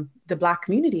from the Black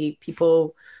community,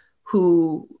 people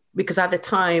who, because at the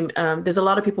time, there's a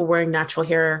lot of people wearing natural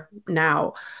hair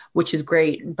now, which is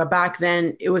great. But back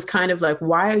then, it was kind of like,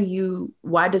 why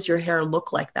does your hair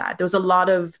look like that?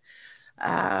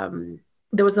 Um,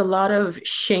 there was a lot of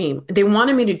shame. They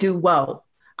wanted me to do well.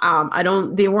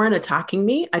 They weren't attacking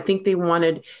me. I think it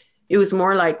was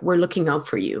more like, we're looking out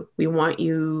for you. We want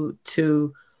you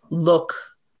to look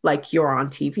like you're on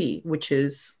TV, which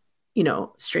is,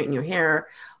 straighten your hair,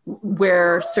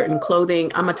 wear certain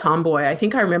clothing. I'm a tomboy. I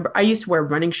think I remember I used to wear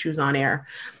running shoes on air,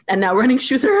 and now running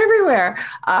shoes are everywhere.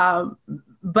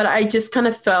 But I just kind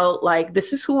of felt like,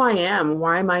 this is who I am.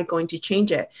 Why am I going to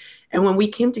change it? And when we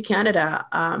came to Canada,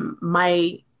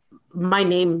 my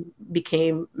name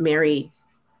became Mary.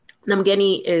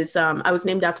 Namgeni is, I was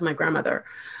named after my grandmother,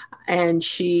 and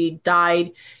she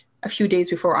died a few days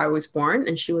before I was born,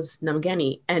 and she was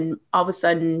Namgeni. And all of a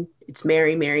sudden, it's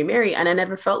Mary, Mary, Mary. And I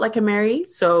never felt like a Mary.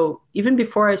 So even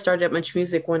before I started at Much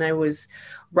Music, when I was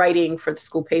writing for the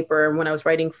school paper, and when I was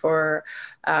writing for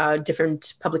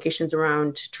different publications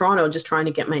around Toronto, just trying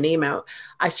to get my name out,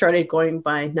 I started going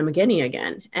by Namageni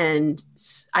again. And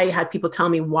I had people tell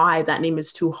me why that name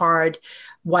is too hard.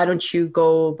 Why don't you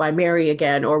go by Mary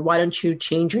again? Or why don't you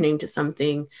change your name to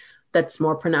something that's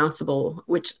more pronounceable,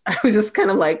 which I was just kind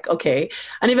of like, okay.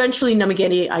 And eventually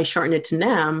Namageni, I shortened it to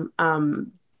Nam.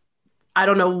 I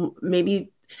don't know,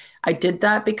 maybe I did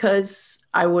that because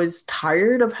I was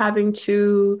tired of having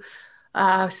to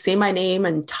say my name,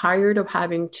 and tired of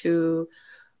having to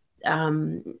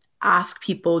ask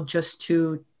people just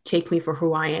to take me for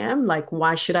who I am. Like,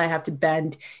 why should I have to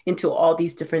bend into all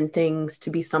these different things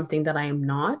to be something that I am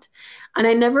not? And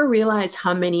I never realized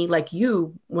how many, like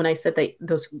you, when I said that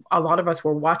a lot of us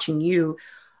were watching you,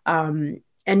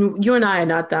 and you and I are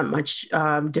not that much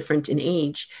different in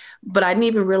age, but I didn't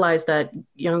even realize that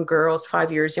young girls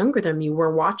 5 years younger than me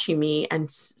were watching me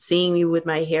and seeing me with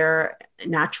my hair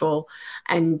natural.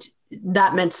 And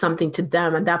that meant something to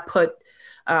them. And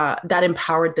that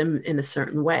empowered them in a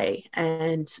certain way.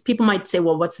 And people might say,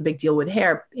 well, what's the big deal with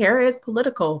hair? Hair is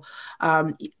political.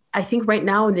 I think right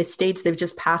now in the States, they've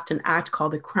just passed an act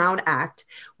called the Crown Act,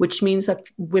 which means that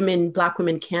Black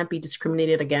women can't be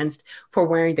discriminated against for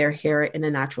wearing their hair in a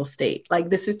natural state. Like,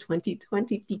 this is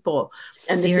 2020, people.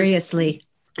 And Seriously.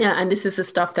 And this is the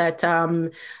stuff that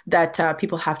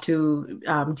people have to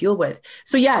deal with.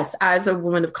 So yes, as a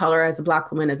woman of color, as a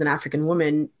Black woman, as an African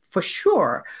woman, for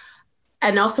sure.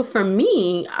 And also for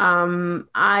me,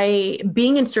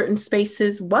 being in certain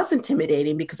spaces was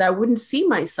intimidating because I wouldn't see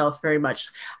myself very much.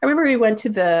 I remember we went to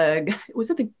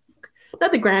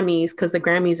not the Grammys, because the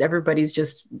Grammys, everybody's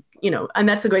just, and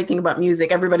that's the great thing about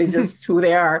music. Everybody's just who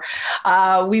they are.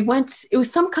 It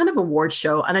was some kind of award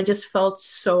show, and I just felt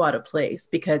so out of place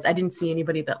because I didn't see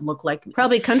anybody that looked like me.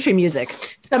 Probably country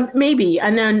music. Maybe.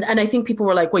 And I think people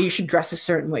were like, well, you should dress a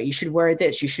certain way. You should wear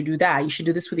this. You should do that. You should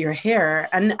do this with your hair.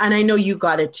 And I know you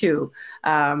got it too,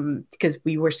 because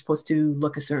we were supposed to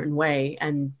look a certain way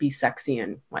and be sexy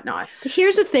and whatnot. But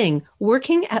here's the thing,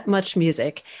 working at Much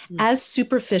Music, as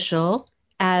superficial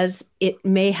as it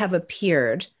may have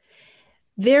appeared,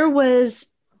 there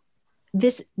was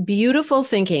this beautiful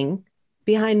thinking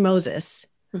behind Moses,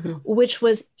 which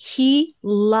was he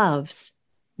loved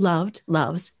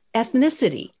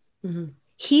ethnicity.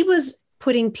 He was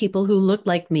putting people who looked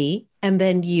like me and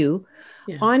then you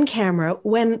on camera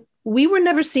when we were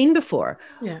never seen before.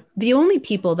 Yeah. The only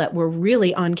people that were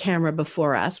really on camera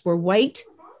before us were white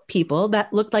people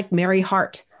that looked like Mary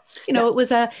Hart. It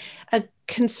was a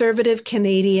conservative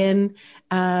Canadian,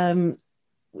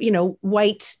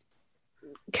 white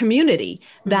community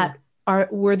that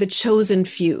were the chosen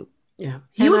few. Yeah.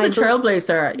 He was a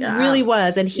trailblazer. Yeah. Really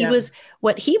was. And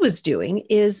what he was doing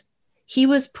is he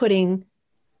was putting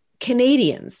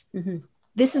Canadians.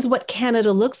 This is what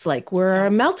Canada looks like. We're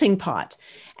a melting pot.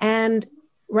 And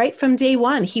right from day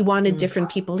one, he wanted different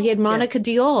people. He had Monica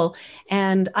Diol,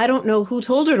 and I don't know who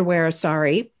told her to wear a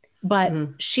sari, but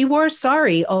she wore a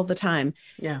sari all the time.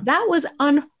 Yeah. That was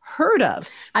unheard of.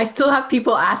 I still have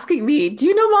people asking me, do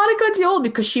you know Monica Diol?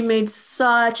 Because she made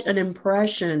such an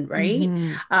impression, right?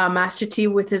 Master T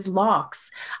with his locks.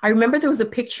 I remember there was a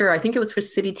picture, I think it was for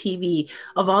City TV,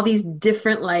 of all these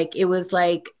different, it was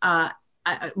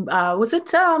was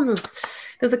it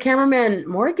there's a cameraman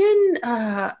Morgan,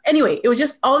 anyway, it was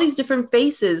just all these different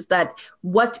faces that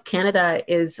what Canada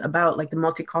is about, like the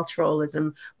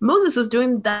multiculturalism. Moses was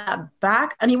doing that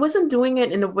back, and he wasn't doing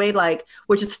it in a way like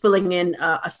we're just filling in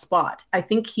a spot. I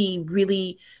think he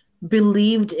really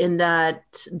believed in that.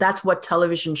 That's what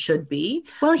television should be.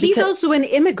 Well, he's also an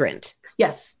immigrant.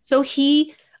 Yes. So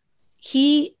he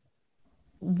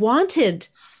wanted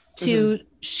to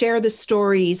share the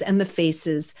stories and the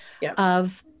faces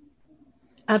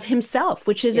of himself,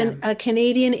 which is a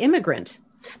Canadian immigrant.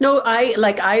 No,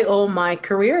 I owe my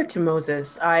career to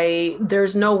Moses.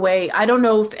 There's no way. I don't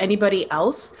know if anybody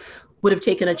else would have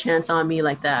taken a chance on me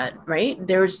like that, right?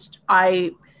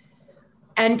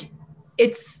 And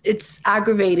it's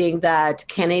aggravating that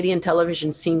Canadian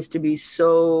television seems to be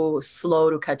so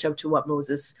slow to catch up to what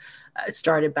Moses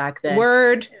started back then.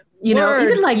 You know,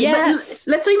 even like,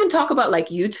 let's even talk about like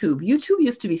YouTube. YouTube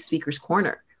used to be Speaker's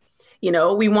Corner. You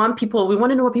know, we want to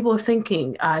know what people are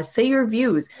thinking. Say your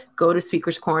views, go to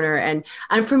Speaker's Corner. And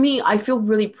for me, I feel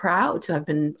really proud to have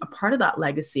been a part of that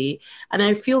legacy. And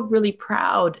I feel really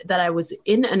proud that I was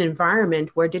in an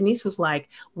environment where Denise was like,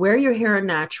 wear your hair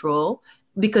natural.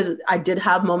 Because I did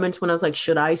have moments when I was like,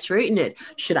 should I straighten it?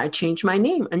 Should I change my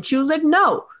name? And she was like,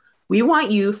 no, we want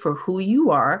you for who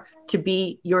you are, to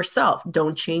be yourself.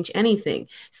 Don't change anything.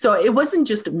 So it wasn't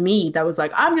just me that was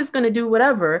like, I'm just going to do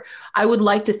whatever. I would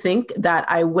like to think that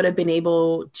I would have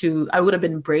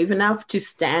been brave enough to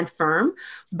stand firm.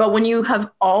 But when you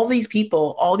have all these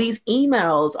people, all these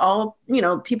emails,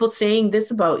 people saying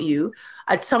this about you,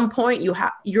 at some point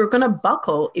you're going to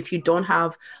buckle if you don't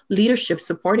have leadership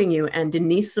supporting you. And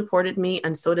Denise supported me,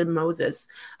 and so did Moses.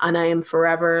 And I am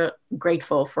forever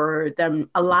grateful for them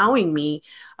allowing me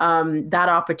that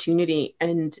opportunity.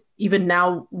 And even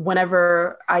now,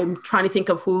 whenever I'm trying to think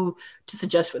of who to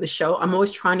suggest for the show, I'm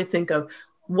always trying to think of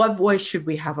what voice should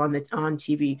we have on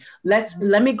TV.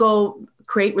 Let me go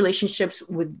create relationships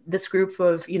with this group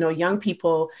of young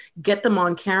people, get them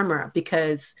on camera,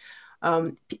 because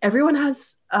everyone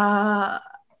has a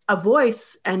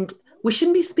voice, and we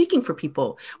shouldn't be speaking for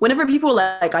people. Whenever people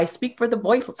are like, I speak for the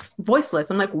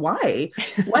voiceless, I'm like, why?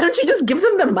 Why don't you just give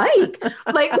them the mic?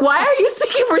 Like, why are you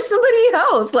speaking for somebody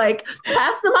else? Like,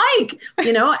 pass the mic,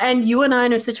 And you and I are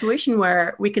in a situation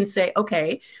where we can say,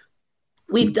 okay,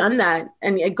 we've done that.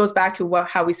 And it goes back to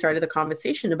how we started the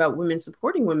conversation about women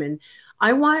supporting women.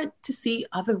 I want to see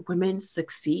other women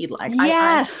succeed. Like,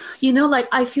 yes,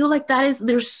 I feel like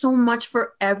there's so much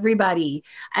for everybody.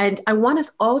 And I want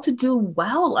us all to do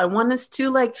well. I want us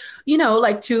to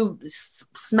to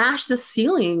smash the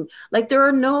ceiling. Like, there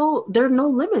are no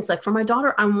limits. Like, for my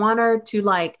daughter, I want her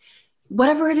to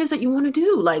whatever it is that you want to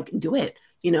do, do it.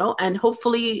 And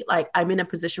hopefully I'm in a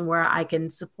position where I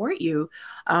can support you,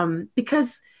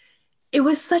 because it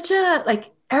was such a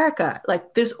Erica,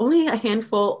 there's only a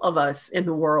handful of us in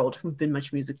the world who've been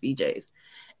Much Music VJs.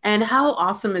 And how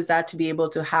awesome is that to be able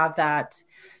to have that,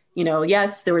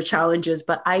 yes, there were challenges,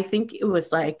 but I think it was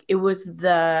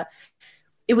the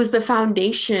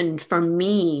foundation for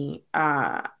me.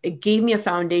 It gave me a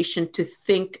foundation to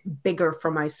think bigger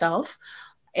for myself,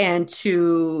 and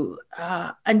to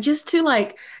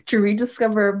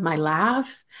rediscover my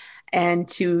laugh, and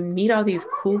to meet all these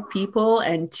cool people,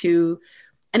 and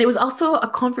it was also a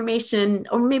confirmation,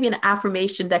 or maybe an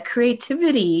affirmation, that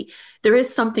there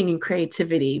is something in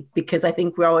creativity, because I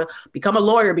think we all become a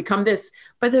lawyer, become this,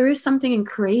 but there is something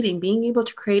in being able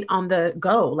to create on the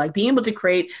go, being able to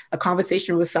create a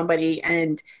conversation with somebody,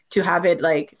 and to have it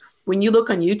when you look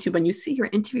on YouTube and you see your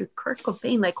interview with Kurt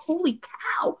Cobain, holy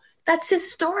cow, that's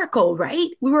historical,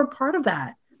 right? We were a part of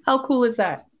that. How cool is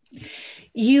that?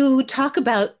 You talk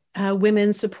about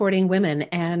women supporting women,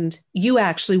 and you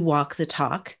actually walk the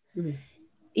talk. Mm-hmm.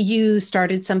 You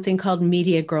started something called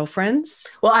Media Girlfriends.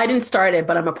 Well, I didn't start it,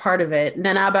 but I'm a part of it.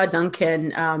 Nanaba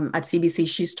Duncan at CBC,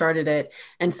 she started it.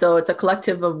 And so it's a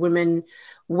collective of women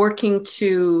working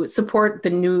to support the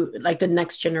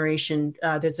next generation.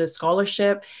 There's a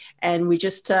scholarship, and we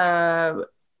just,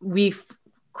 we've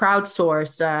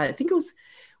crowdsourced,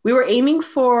 we were aiming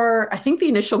for, I think the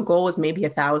initial goal was maybe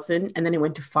 1,000, and then it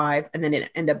went to 5, and then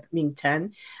it ended up being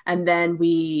 10. And then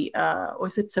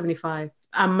was it 75?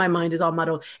 My mind is all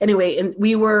muddled. Anyway, and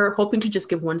we were hoping to just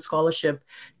give one scholarship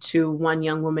to one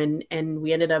young woman, and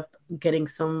we ended up getting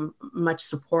so much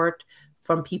support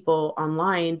from people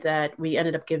online that we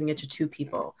ended up giving it to 2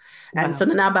 people. Wow. And so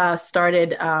Nanaba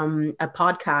started a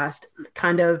podcast,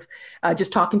 kind of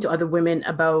just talking to other women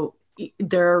about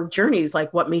their journeys,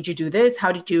 what made you do this?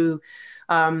 How did you,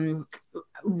 her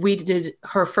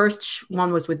first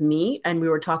one was with me, and we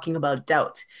were talking about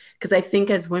doubt. Because I think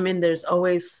as women, there's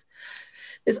always,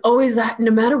 It's always that no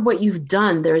matter what you've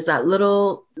done, there's that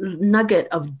little nugget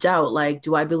of doubt. Like,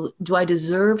 do I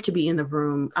deserve to be in the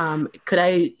room? Could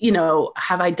I,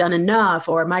 have I done enough?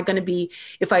 Or am I going to be,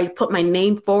 if I put my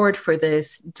name forward for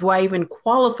this, do I even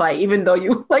qualify? Even though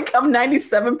you like have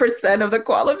 97% of the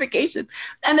qualifications.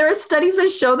 And there are studies that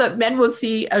show that men will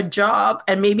see a job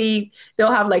and maybe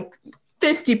they'll have like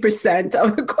 50%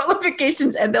 of the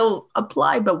qualifications and they'll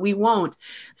apply, but we won't.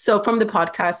 So from the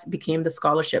podcast became the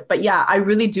scholarship. But yeah, I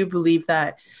really do believe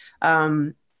that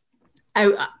I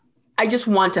just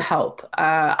want to help.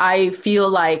 I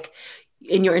feel like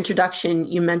in your introduction,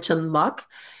 you mentioned luck.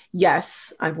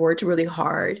 Yes, I've worked really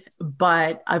hard,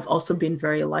 but I've also been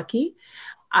very lucky.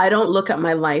 I don't look at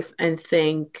my life and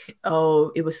think,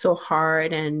 oh, it was so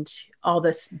hard and all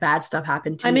this bad stuff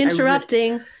happened to me.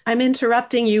 I'm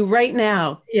interrupting you right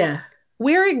now. Yeah.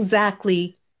 Where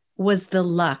exactly was the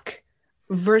luck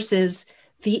versus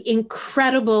the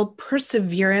incredible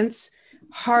perseverance,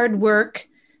 hard work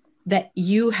that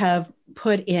you have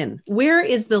put in? Where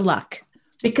is the luck?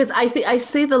 Because I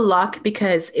say the luck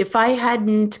because if I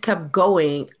hadn't kept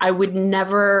going, I would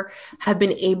never have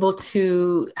been able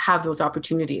to have those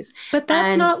opportunities. But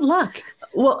that's not luck.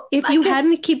 Well, if you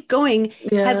hadn't keep going,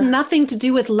 yeah. has nothing to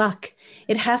do with luck.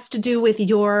 It has to do with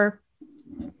your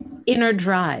inner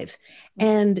drive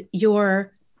and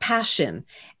your passion.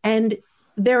 And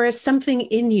there is something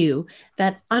in you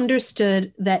that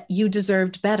understood that you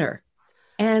deserved better.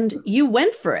 And you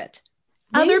went for it.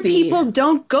 Maybe. Other people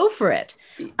don't go for it.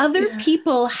 Other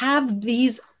people have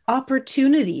these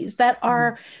opportunities that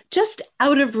are just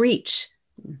out of reach.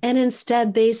 And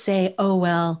instead they say, oh,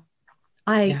 well,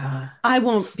 I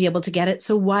won't be able to get it.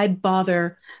 So why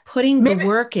bother putting the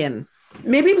work in?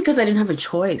 Maybe because I didn't have a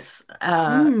choice.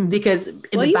 Because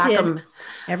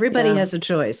everybody has a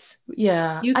choice.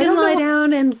 Yeah. You can lie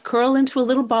down and curl into a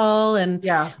little ball and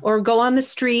or go on the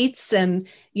streets and,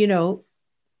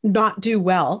 not do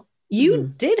well.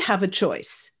 You did have a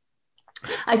choice.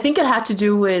 I think it had to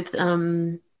do with,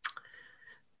 no,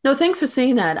 thanks for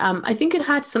saying that. I think it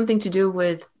had something to do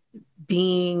with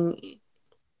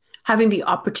having the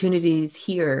opportunities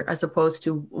here as opposed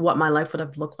to what my life would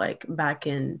have looked like back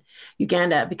in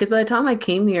Uganda. Because by the time I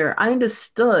came here, I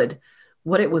understood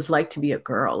what it was like to be a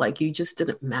girl. Like you just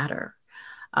didn't matter.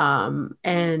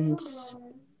 And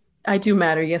I do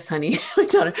matter. Yes, honey. My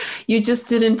daughter, you just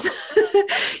didn't,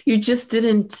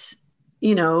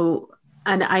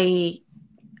 and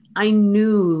I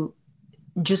knew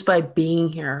just by being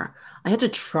here, I had to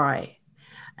try.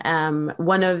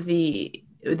 One of the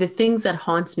things that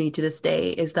haunts me to this day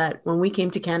is that when we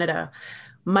came to Canada,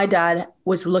 my dad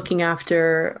was looking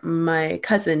after my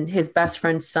cousin, his best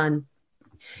friend's son.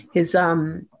 His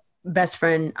best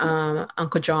friend,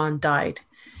 Uncle John, died.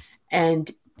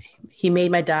 And he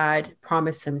made my dad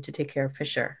promise him to take care of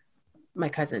Fisher, my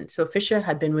cousin. So Fisher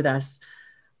had been with us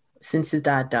since his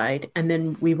dad died. And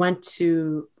then we went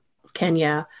to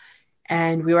Kenya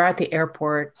and we were at the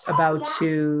airport about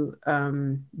to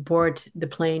board the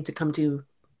plane to come to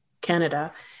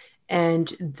Canada. And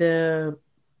the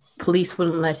police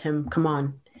wouldn't let him come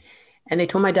on. And they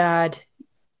told my dad,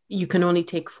 you can only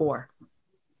take 4.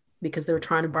 Because they were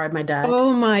trying to bribe my dad.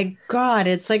 Oh my God.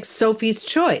 It's like Sophie's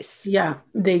Choice. Yeah.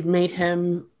 They made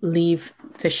him leave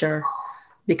Fisher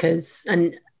because,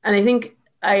 and I think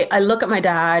I look at my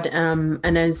dad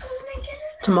and as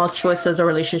tumultuous as our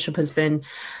relationship has been,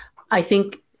 I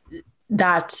think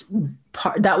that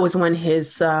was when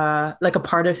his, like a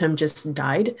part of him just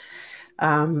died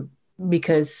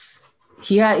because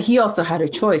he also had a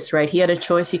choice, right? He had a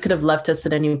choice. He could have left us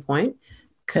at any point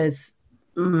because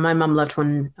my mom left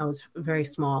when I was very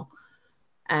small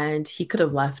and he could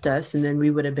have left us and then we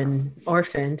would have been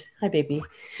orphaned. Hi, baby.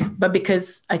 But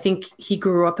because I think he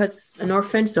grew up as an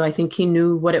orphan, so I think he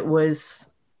knew what was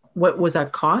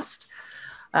at cost.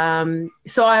 So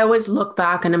I always look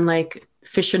back and I'm like,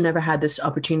 Fisher never had this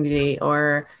opportunity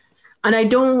and I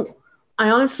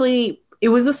honestly, it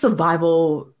was a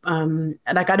survival.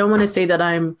 Like, I don't want to say that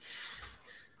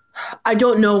I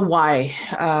don't know why.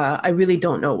 I really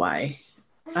don't know why.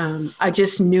 I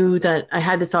just knew that I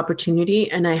had this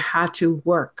opportunity and I had to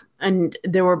work. And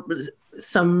there were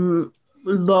some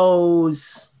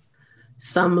lows.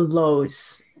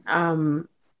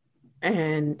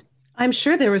 And I'm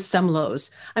sure there were some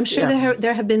lows. I'm sure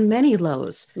there have been many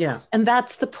lows. Yeah. And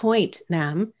that's the point,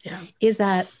 Nam, is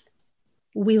that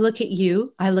we look at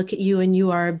you, I look at you, and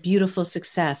you are a beautiful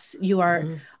success. You are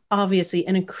obviously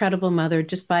an incredible mother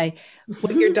just by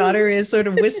what your daughter is sort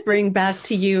of whispering back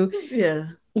to you. Yeah.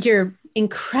 You're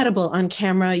incredible on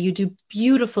camera. You do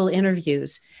beautiful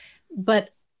interviews. But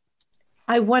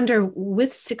I wonder,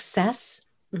 with success,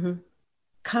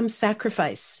 comes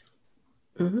sacrifice.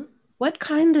 Mm-hmm. What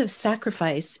kind of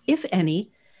sacrifice, if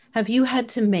any, have you had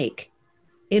to make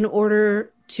in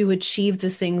order to achieve the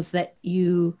things that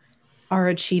you are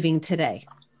achieving today?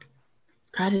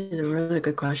 That is a really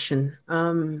good question.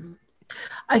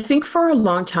 I think for a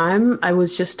long time, I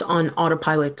was just on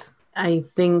autopilot. I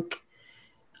think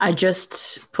I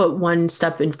just put one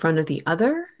step in front of the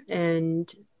other,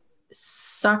 and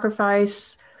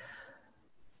sacrifice,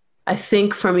 I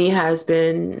think for me has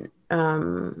been,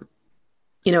 along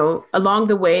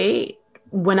the way,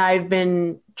 when I've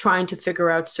been trying to figure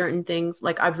out certain things,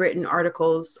 like I've written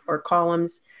articles or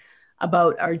columns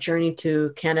about our journey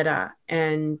to Canada,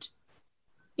 and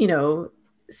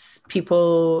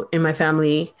people in my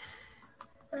family,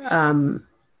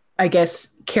 I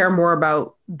guess, care more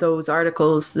about those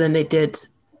articles than they did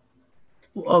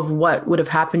of what would have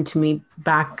happened to me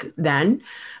back then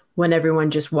when everyone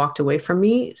just walked away from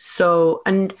me. So,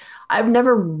 and I've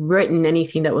never written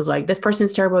anything that was like, this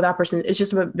person's terrible, that person, it's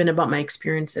just been about my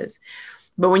experiences.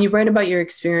 But when you write about your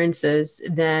experiences,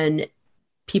 then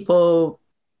people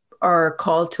are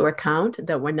called to account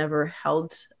that were never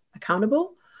held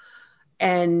accountable.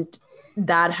 And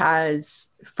that has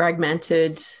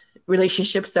fragmented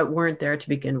relationships that weren't there to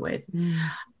begin with.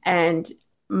 And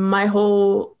when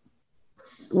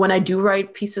I do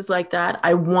write pieces like that,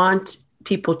 I want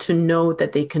people to know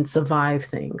that they can survive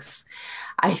things.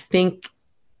 I think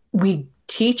we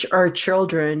teach our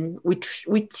children, we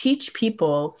teach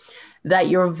people that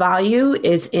your value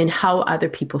is in how other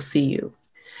people see you.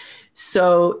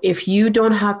 So if you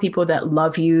don't have people that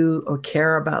love you or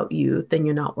care about you, then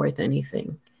you're not worth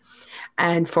anything.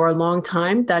 And for a long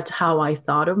time, that's how I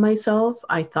thought of myself.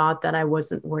 I thought that I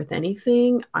wasn't worth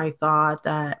anything. I thought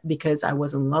that because I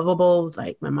wasn't lovable,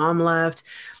 like my mom left,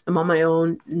 I'm on my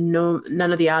own.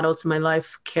 None of the adults in my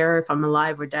life care if I'm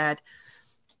alive or dead.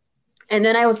 And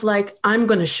then I was like, I'm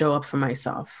going to show up for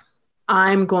myself.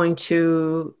 I'm going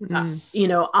to,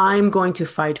 I'm going to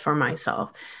fight for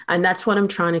myself. And that's what I'm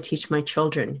trying to teach my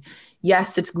children.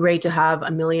 Yes, it's great to have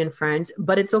a million friends,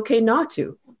 but it's okay not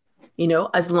to,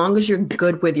 as long as you're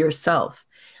good with yourself.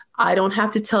 I don't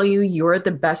have to tell you you're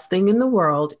the best thing in the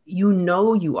world.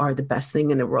 You are the best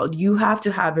thing in the world. You have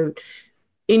to have it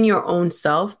in your own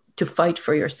self to fight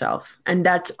for yourself. And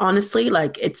that's honestly,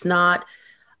 like, it's not,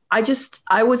 I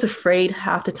was afraid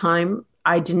half the time.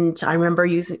 I remember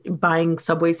buying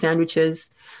Subway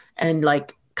sandwiches and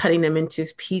like cutting them into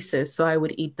pieces. So I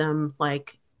would eat them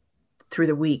like through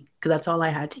the week because that's all I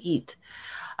had to eat.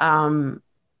 And,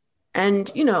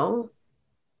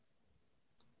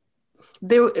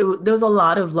 there was a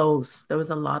lot of lows.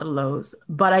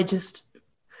 But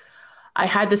I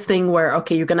had this thing where,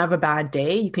 okay, you're going to have a bad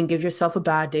day. You can give yourself a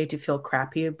bad day to feel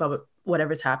crappy about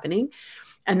whatever's happening.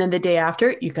 And then the day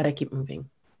after, you got to keep moving.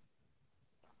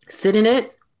 Sit in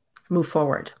it, move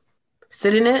forward.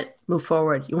 Sit in it, move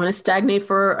forward. You want to stagnate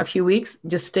for a few weeks,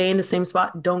 just stay in the same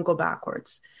spot. Don't go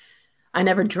backwards. I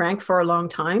never drank for a long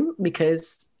time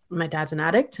because my dad's an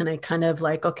addict, and I kind of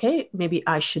like, okay, maybe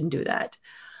I shouldn't do that.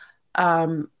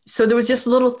 So there was just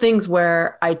little things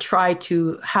where I tried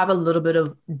to have a little bit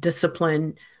of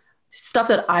discipline, stuff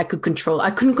that I could control.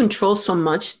 I couldn't control so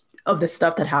much of the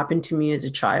stuff that happened to me as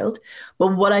a child,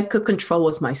 but what I could control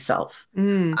was myself.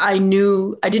 I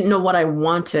didn't know what I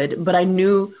wanted, but I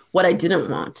knew what I didn't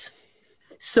want.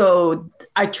 So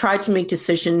I tried to make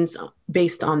decisions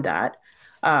based on that.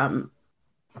 I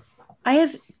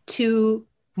have two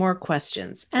more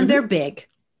questions, and they're big.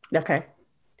 Okay.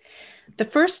 The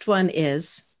first one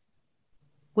is,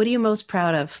 what are you most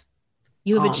proud of?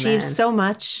 You have achieved so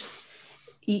much.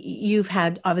 You've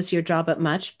had obviously your job at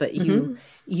Much, but you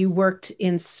worked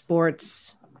in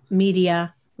sports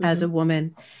media as a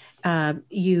woman.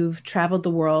 You've traveled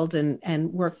the world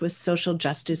and worked with social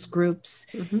justice groups.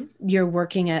 You're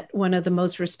working at one of the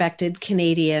most respected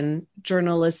Canadian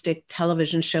journalistic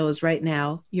television shows right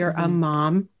now. You're a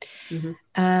mom.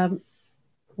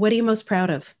 What are you most proud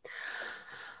of?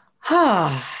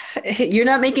 You're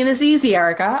not making this easy,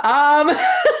 Erica.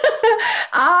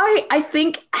 I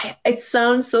think it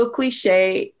sounds so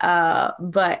cliche,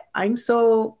 but I'm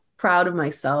so proud of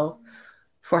myself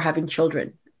for having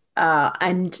children.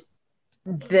 And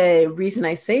the reason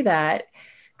I say that,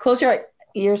 close your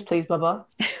ears, please, Bubba.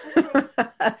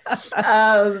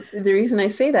 The reason I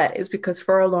say that is because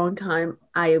for a long time,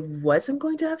 I wasn't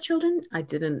going to have children. I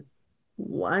didn't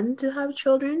want to have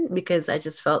children because I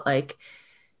just felt like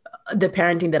the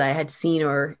parenting that I had seen,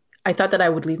 or I thought that I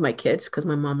would leave my kids because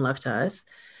my mom left us.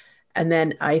 And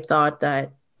then I thought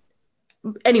that,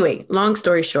 anyway, long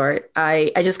story short,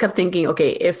 I just kept thinking,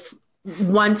 okay, if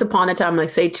once upon a time, like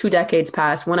say 2 decades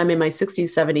past, when I'm in my 60s,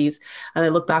 70s, and I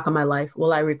look back on my life,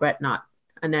 will I regret not?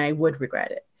 And I would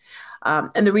regret it.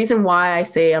 And the reason why I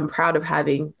say I'm proud of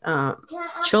having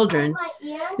children,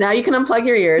 now you can unplug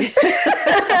your ears,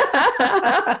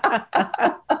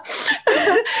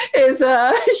 is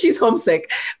she's homesick,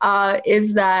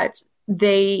 is that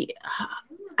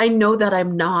I know that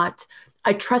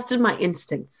I trusted my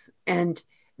instincts, and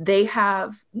they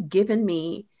have given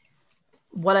me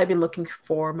what I've been looking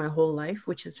for my whole life,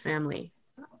 which is family.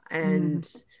 And,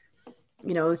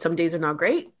 some days are not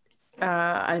great.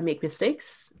 I make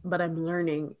mistakes, but I'm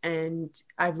learning, and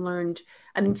I've learned,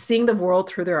 and seeing the world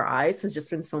through their eyes has just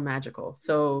been so magical.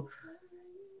 So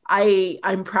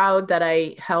I'm proud that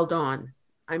I held on.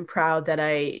 I'm proud that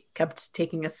I kept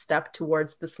taking a step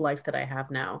towards this life that I have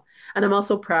now. And I'm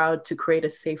also proud to create a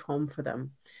safe home for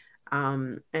them.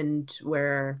 And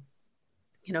where,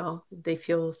 they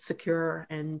feel secure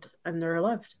and they're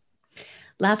loved.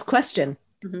 Last question.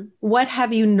 Mm-hmm. What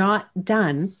have you not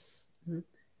done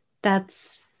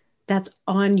that's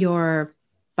on your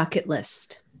bucket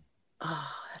list?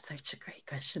 Oh, that's such a great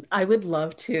question. I would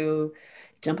love to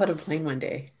jump out of a plane one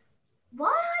day.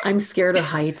 What? I'm scared of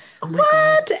heights. Oh my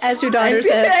God. As your daughter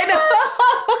says. I know.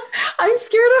 I'm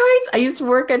scared of heights. I used to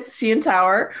work at CN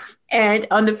Tower, and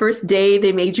on the first day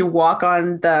they made you walk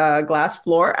on the glass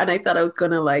floor, and I thought I was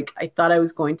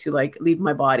going to leave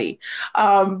my body.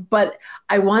 But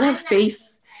I want to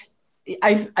face,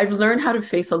 I've learned how to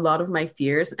face a lot of my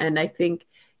fears, and I think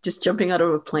just jumping out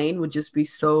of a plane would just be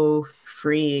so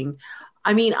freeing.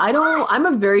 I mean, I'm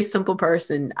a very simple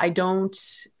person. I don't,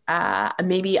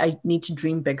 maybe I need to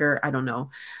dream bigger. I don't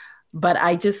know. But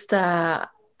I just, I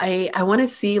want to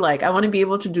see, I want to be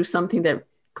able to do something that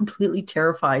completely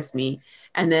terrifies me.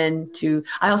 And then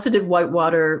I also did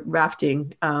whitewater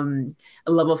rafting,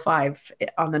 level 5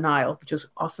 on the Nile, which was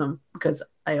awesome because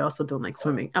I also don't like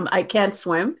swimming. I can't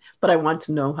swim, but I want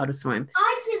to know how to swim.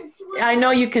 I can swim. I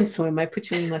know you can swim. I put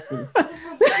you in lessons.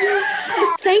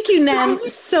 Thank you, Nan,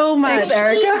 so much. Thanks,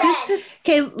 Erica.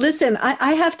 Okay, listen,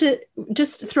 I have to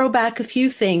just throw back a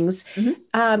few things.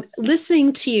 Mm-hmm.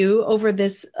 Listening to you over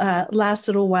this last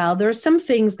little while, there are some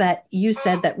things that you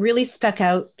said that really stuck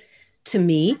out to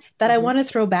me that I want to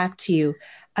throw back to you,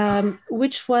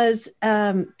 which was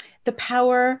the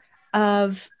power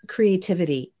of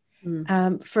creativity.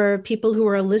 For people who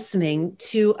are listening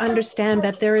to understand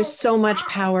that there is so much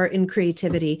power in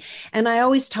creativity. And I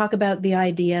always talk about the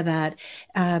idea that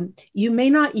you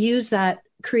may not use that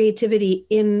creativity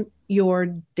in your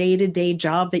day-to-day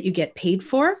job that you get paid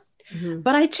for,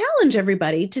 but I challenge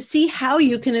everybody to see how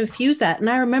you can infuse that. And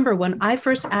I remember when I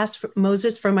first asked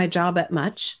Moses for my job at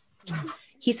Much,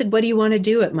 he said, "What do you want to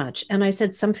do at Much?" And I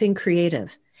said, "Something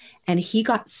creative." And he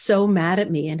got so mad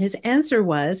at me. And his answer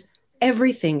was,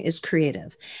 "Everything is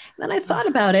creative." And then I thought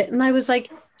about it and I was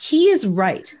like, he is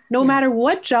right. No matter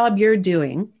what job you're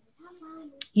doing,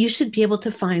 you should be able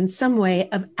to find some way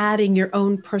of adding your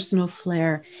own personal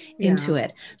flair into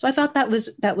it. So I thought that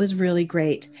was really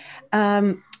great.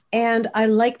 And I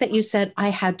like that you said I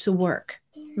had to work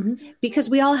because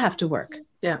we all have to work.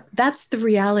 Yeah, that's the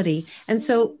reality. And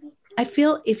so I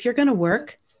feel if you're going to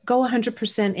work, go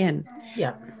 100% in.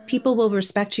 Yeah. People will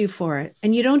respect you for it.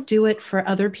 And you don't do it for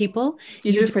other people.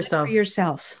 You do it for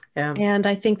yourself. Yeah. And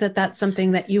I think that that's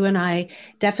something that you and I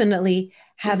definitely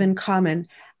have in common.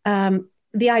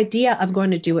 The idea of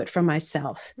going to do it for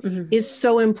myself is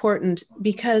so important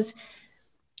because,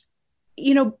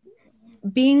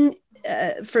 being,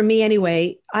 for me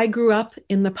anyway, I grew up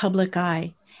in the public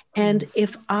eye. And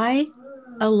if I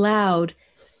allowed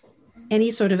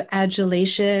any sort of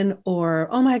adulation or,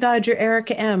 "Oh my God, you're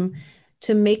Erica M,"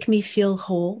 to make me feel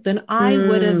whole, then I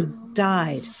would have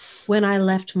died when I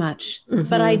left Much.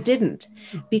 But I didn't,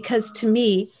 because to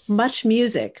me, Much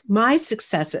Music, my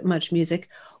success at Much Music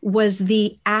was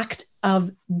the act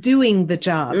of doing the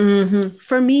job.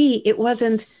 For me, it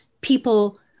wasn't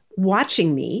people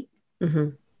watching me.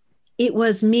 It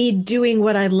was me doing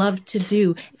what I loved to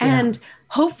do. And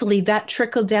hopefully that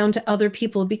trickled down to other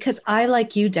people, because I,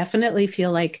 like you, definitely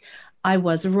feel like I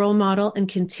was a role model and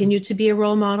continue to be a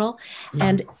role model.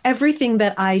 And everything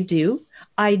that I do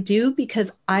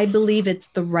because I believe it's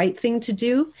the right thing to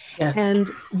do. Yes. And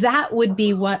that would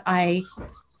be what I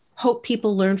hope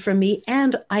people learn from me.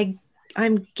 And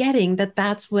I'm getting that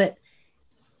that's what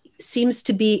seems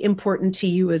to be important to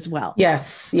you as well.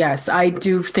 Yes. I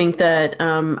do think that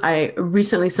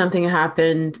recently something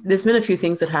happened. There's been a few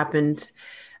things that happened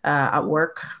at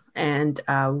work And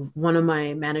one of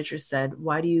my managers said,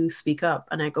 "Why do you speak up?"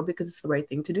 And I go, "Because it's the right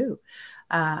thing to do."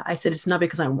 I said, "It's not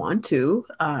because I want to,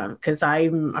 because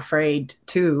I'm afraid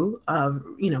too of,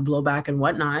 blowback and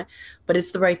whatnot, but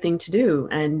it's the right thing to do."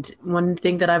 And one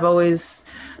thing that I've always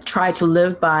tried to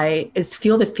live by is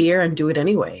feel the fear and do it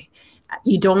anyway.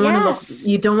 You don't want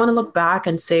to look back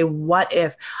and say, what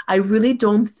if? I really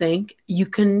don't think you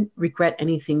can regret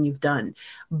anything you've done,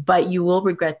 but you will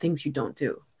regret things you don't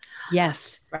do.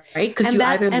 Yes. Right? Because you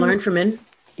either learn from it.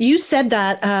 You said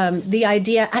that the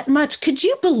idea at much, could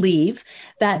you believe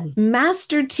that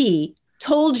Master T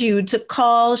told you to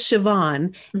call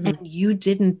Siobhan and you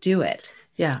didn't do it?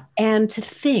 Yeah. And to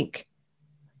think,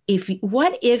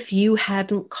 what if you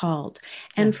hadn't called?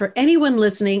 And for anyone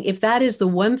listening, if that is the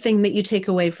one thing that you take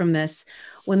away from this,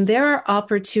 when there are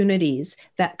opportunities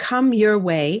that come your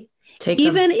way,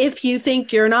 even if you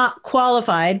think you're not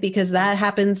qualified, because that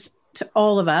happens to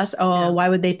all of us. Why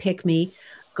would they pick me?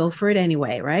 Go for it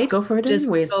anyway, right? Go for it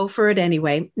anyways. Go for it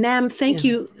anyway. Nam, thank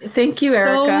you. Thank you,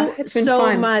 Erica. It's been so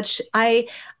fun. much. I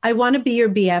want to be your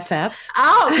BFF.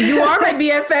 Oh, you are my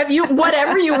BFF. You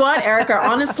whatever you want, Erica.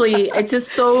 Honestly, it's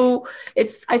just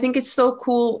I think it's so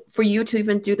cool for you to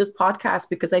even do this podcast,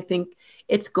 because I think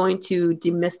it's going to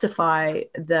demystify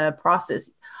the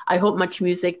process. I hope Much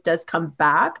Music does come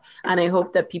back, and I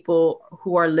hope that people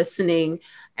who are listening,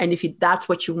 and if that's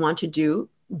what you want to do,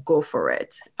 go for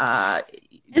it.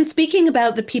 And speaking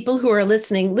about the people who are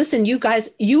listening, listen, you guys,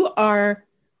 you are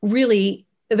really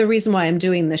the reason why I'm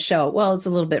doing this show. Well, it's a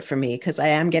little bit for me because I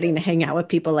am getting to hang out with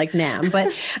people like Nam, but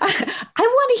I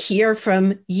want to hear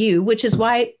from you, which is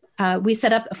why we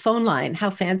set up a phone line. How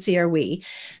fancy are we?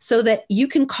 So that you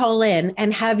can call in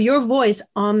and have your voice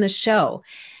on the show.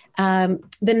 The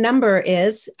number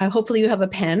is, hopefully you have a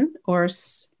pen or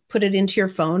put it into your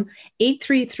phone,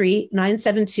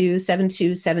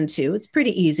 833-972-7272. It's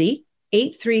pretty easy,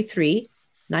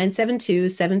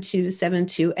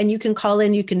 833-972-7272. And you can call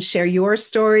in, you can share your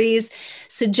stories,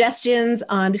 suggestions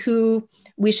on who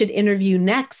we should interview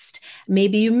next.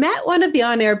 Maybe you met one of the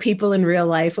on-air people in real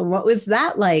life, and what was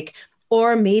that like?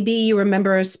 Or maybe you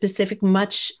remember a specific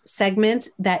Much segment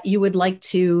that you would like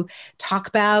to talk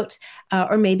about,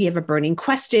 or maybe you have a burning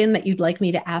question that you'd like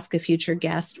me to ask a future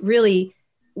guest. Really,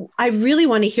 I really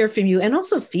want to hear from you, and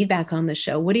also feedback on the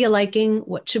show. What are you liking?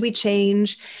 What should we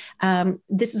change?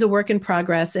 This is a work in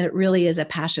progress, and it really is a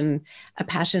passion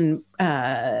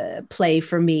play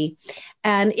for me.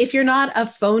 And if you're not a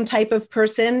phone type of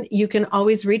person, you can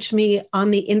always reach me on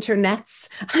the internets.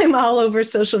 I'm all over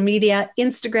social media,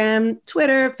 Instagram,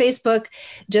 Twitter, Facebook.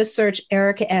 Just search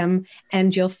Erica M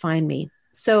and you'll find me.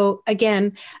 So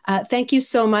again, thank you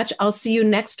so much. I'll see you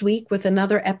next week with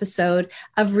another episode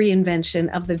of Reinvention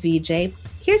of the VJ.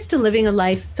 Here's to living a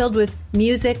life filled with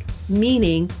music,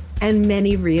 meaning, and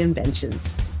many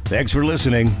reinventions. Thanks for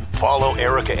listening. Follow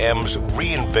Erica M's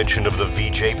Reinvention of the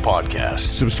VJ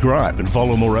podcast. Subscribe and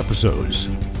follow more episodes.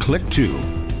 Click to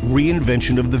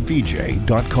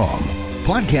reinventionofthevj.com.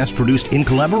 Podcast produced in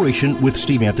collaboration with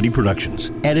Steve Anthony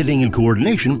Productions. Editing and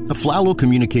coordination of Flalo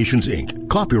Communications, Inc.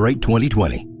 Copyright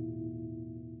 2020.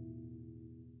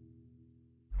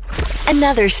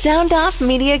 Another Sound Off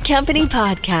Media Company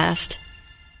podcast.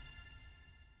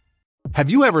 Have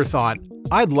you ever thought,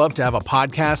 I'd love to have a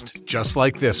podcast just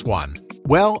like this one?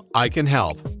 Well, I can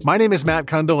help. My name is Matt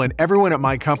Kundle, and everyone at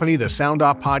my company, the Sound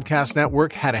Off Podcast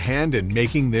Network, had a hand in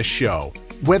making this show.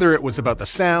 Whether it was about the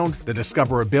sound, the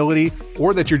discoverability,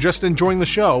 or that you're just enjoying the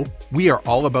show, we are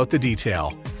all about the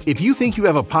detail. If you think you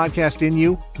have a podcast in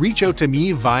you, reach out to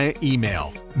me via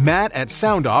email,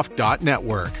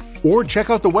 matt@soundoff.network, or check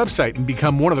out the website and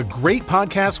become one of the great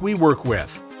podcasts we work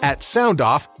with at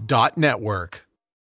soundoff.network.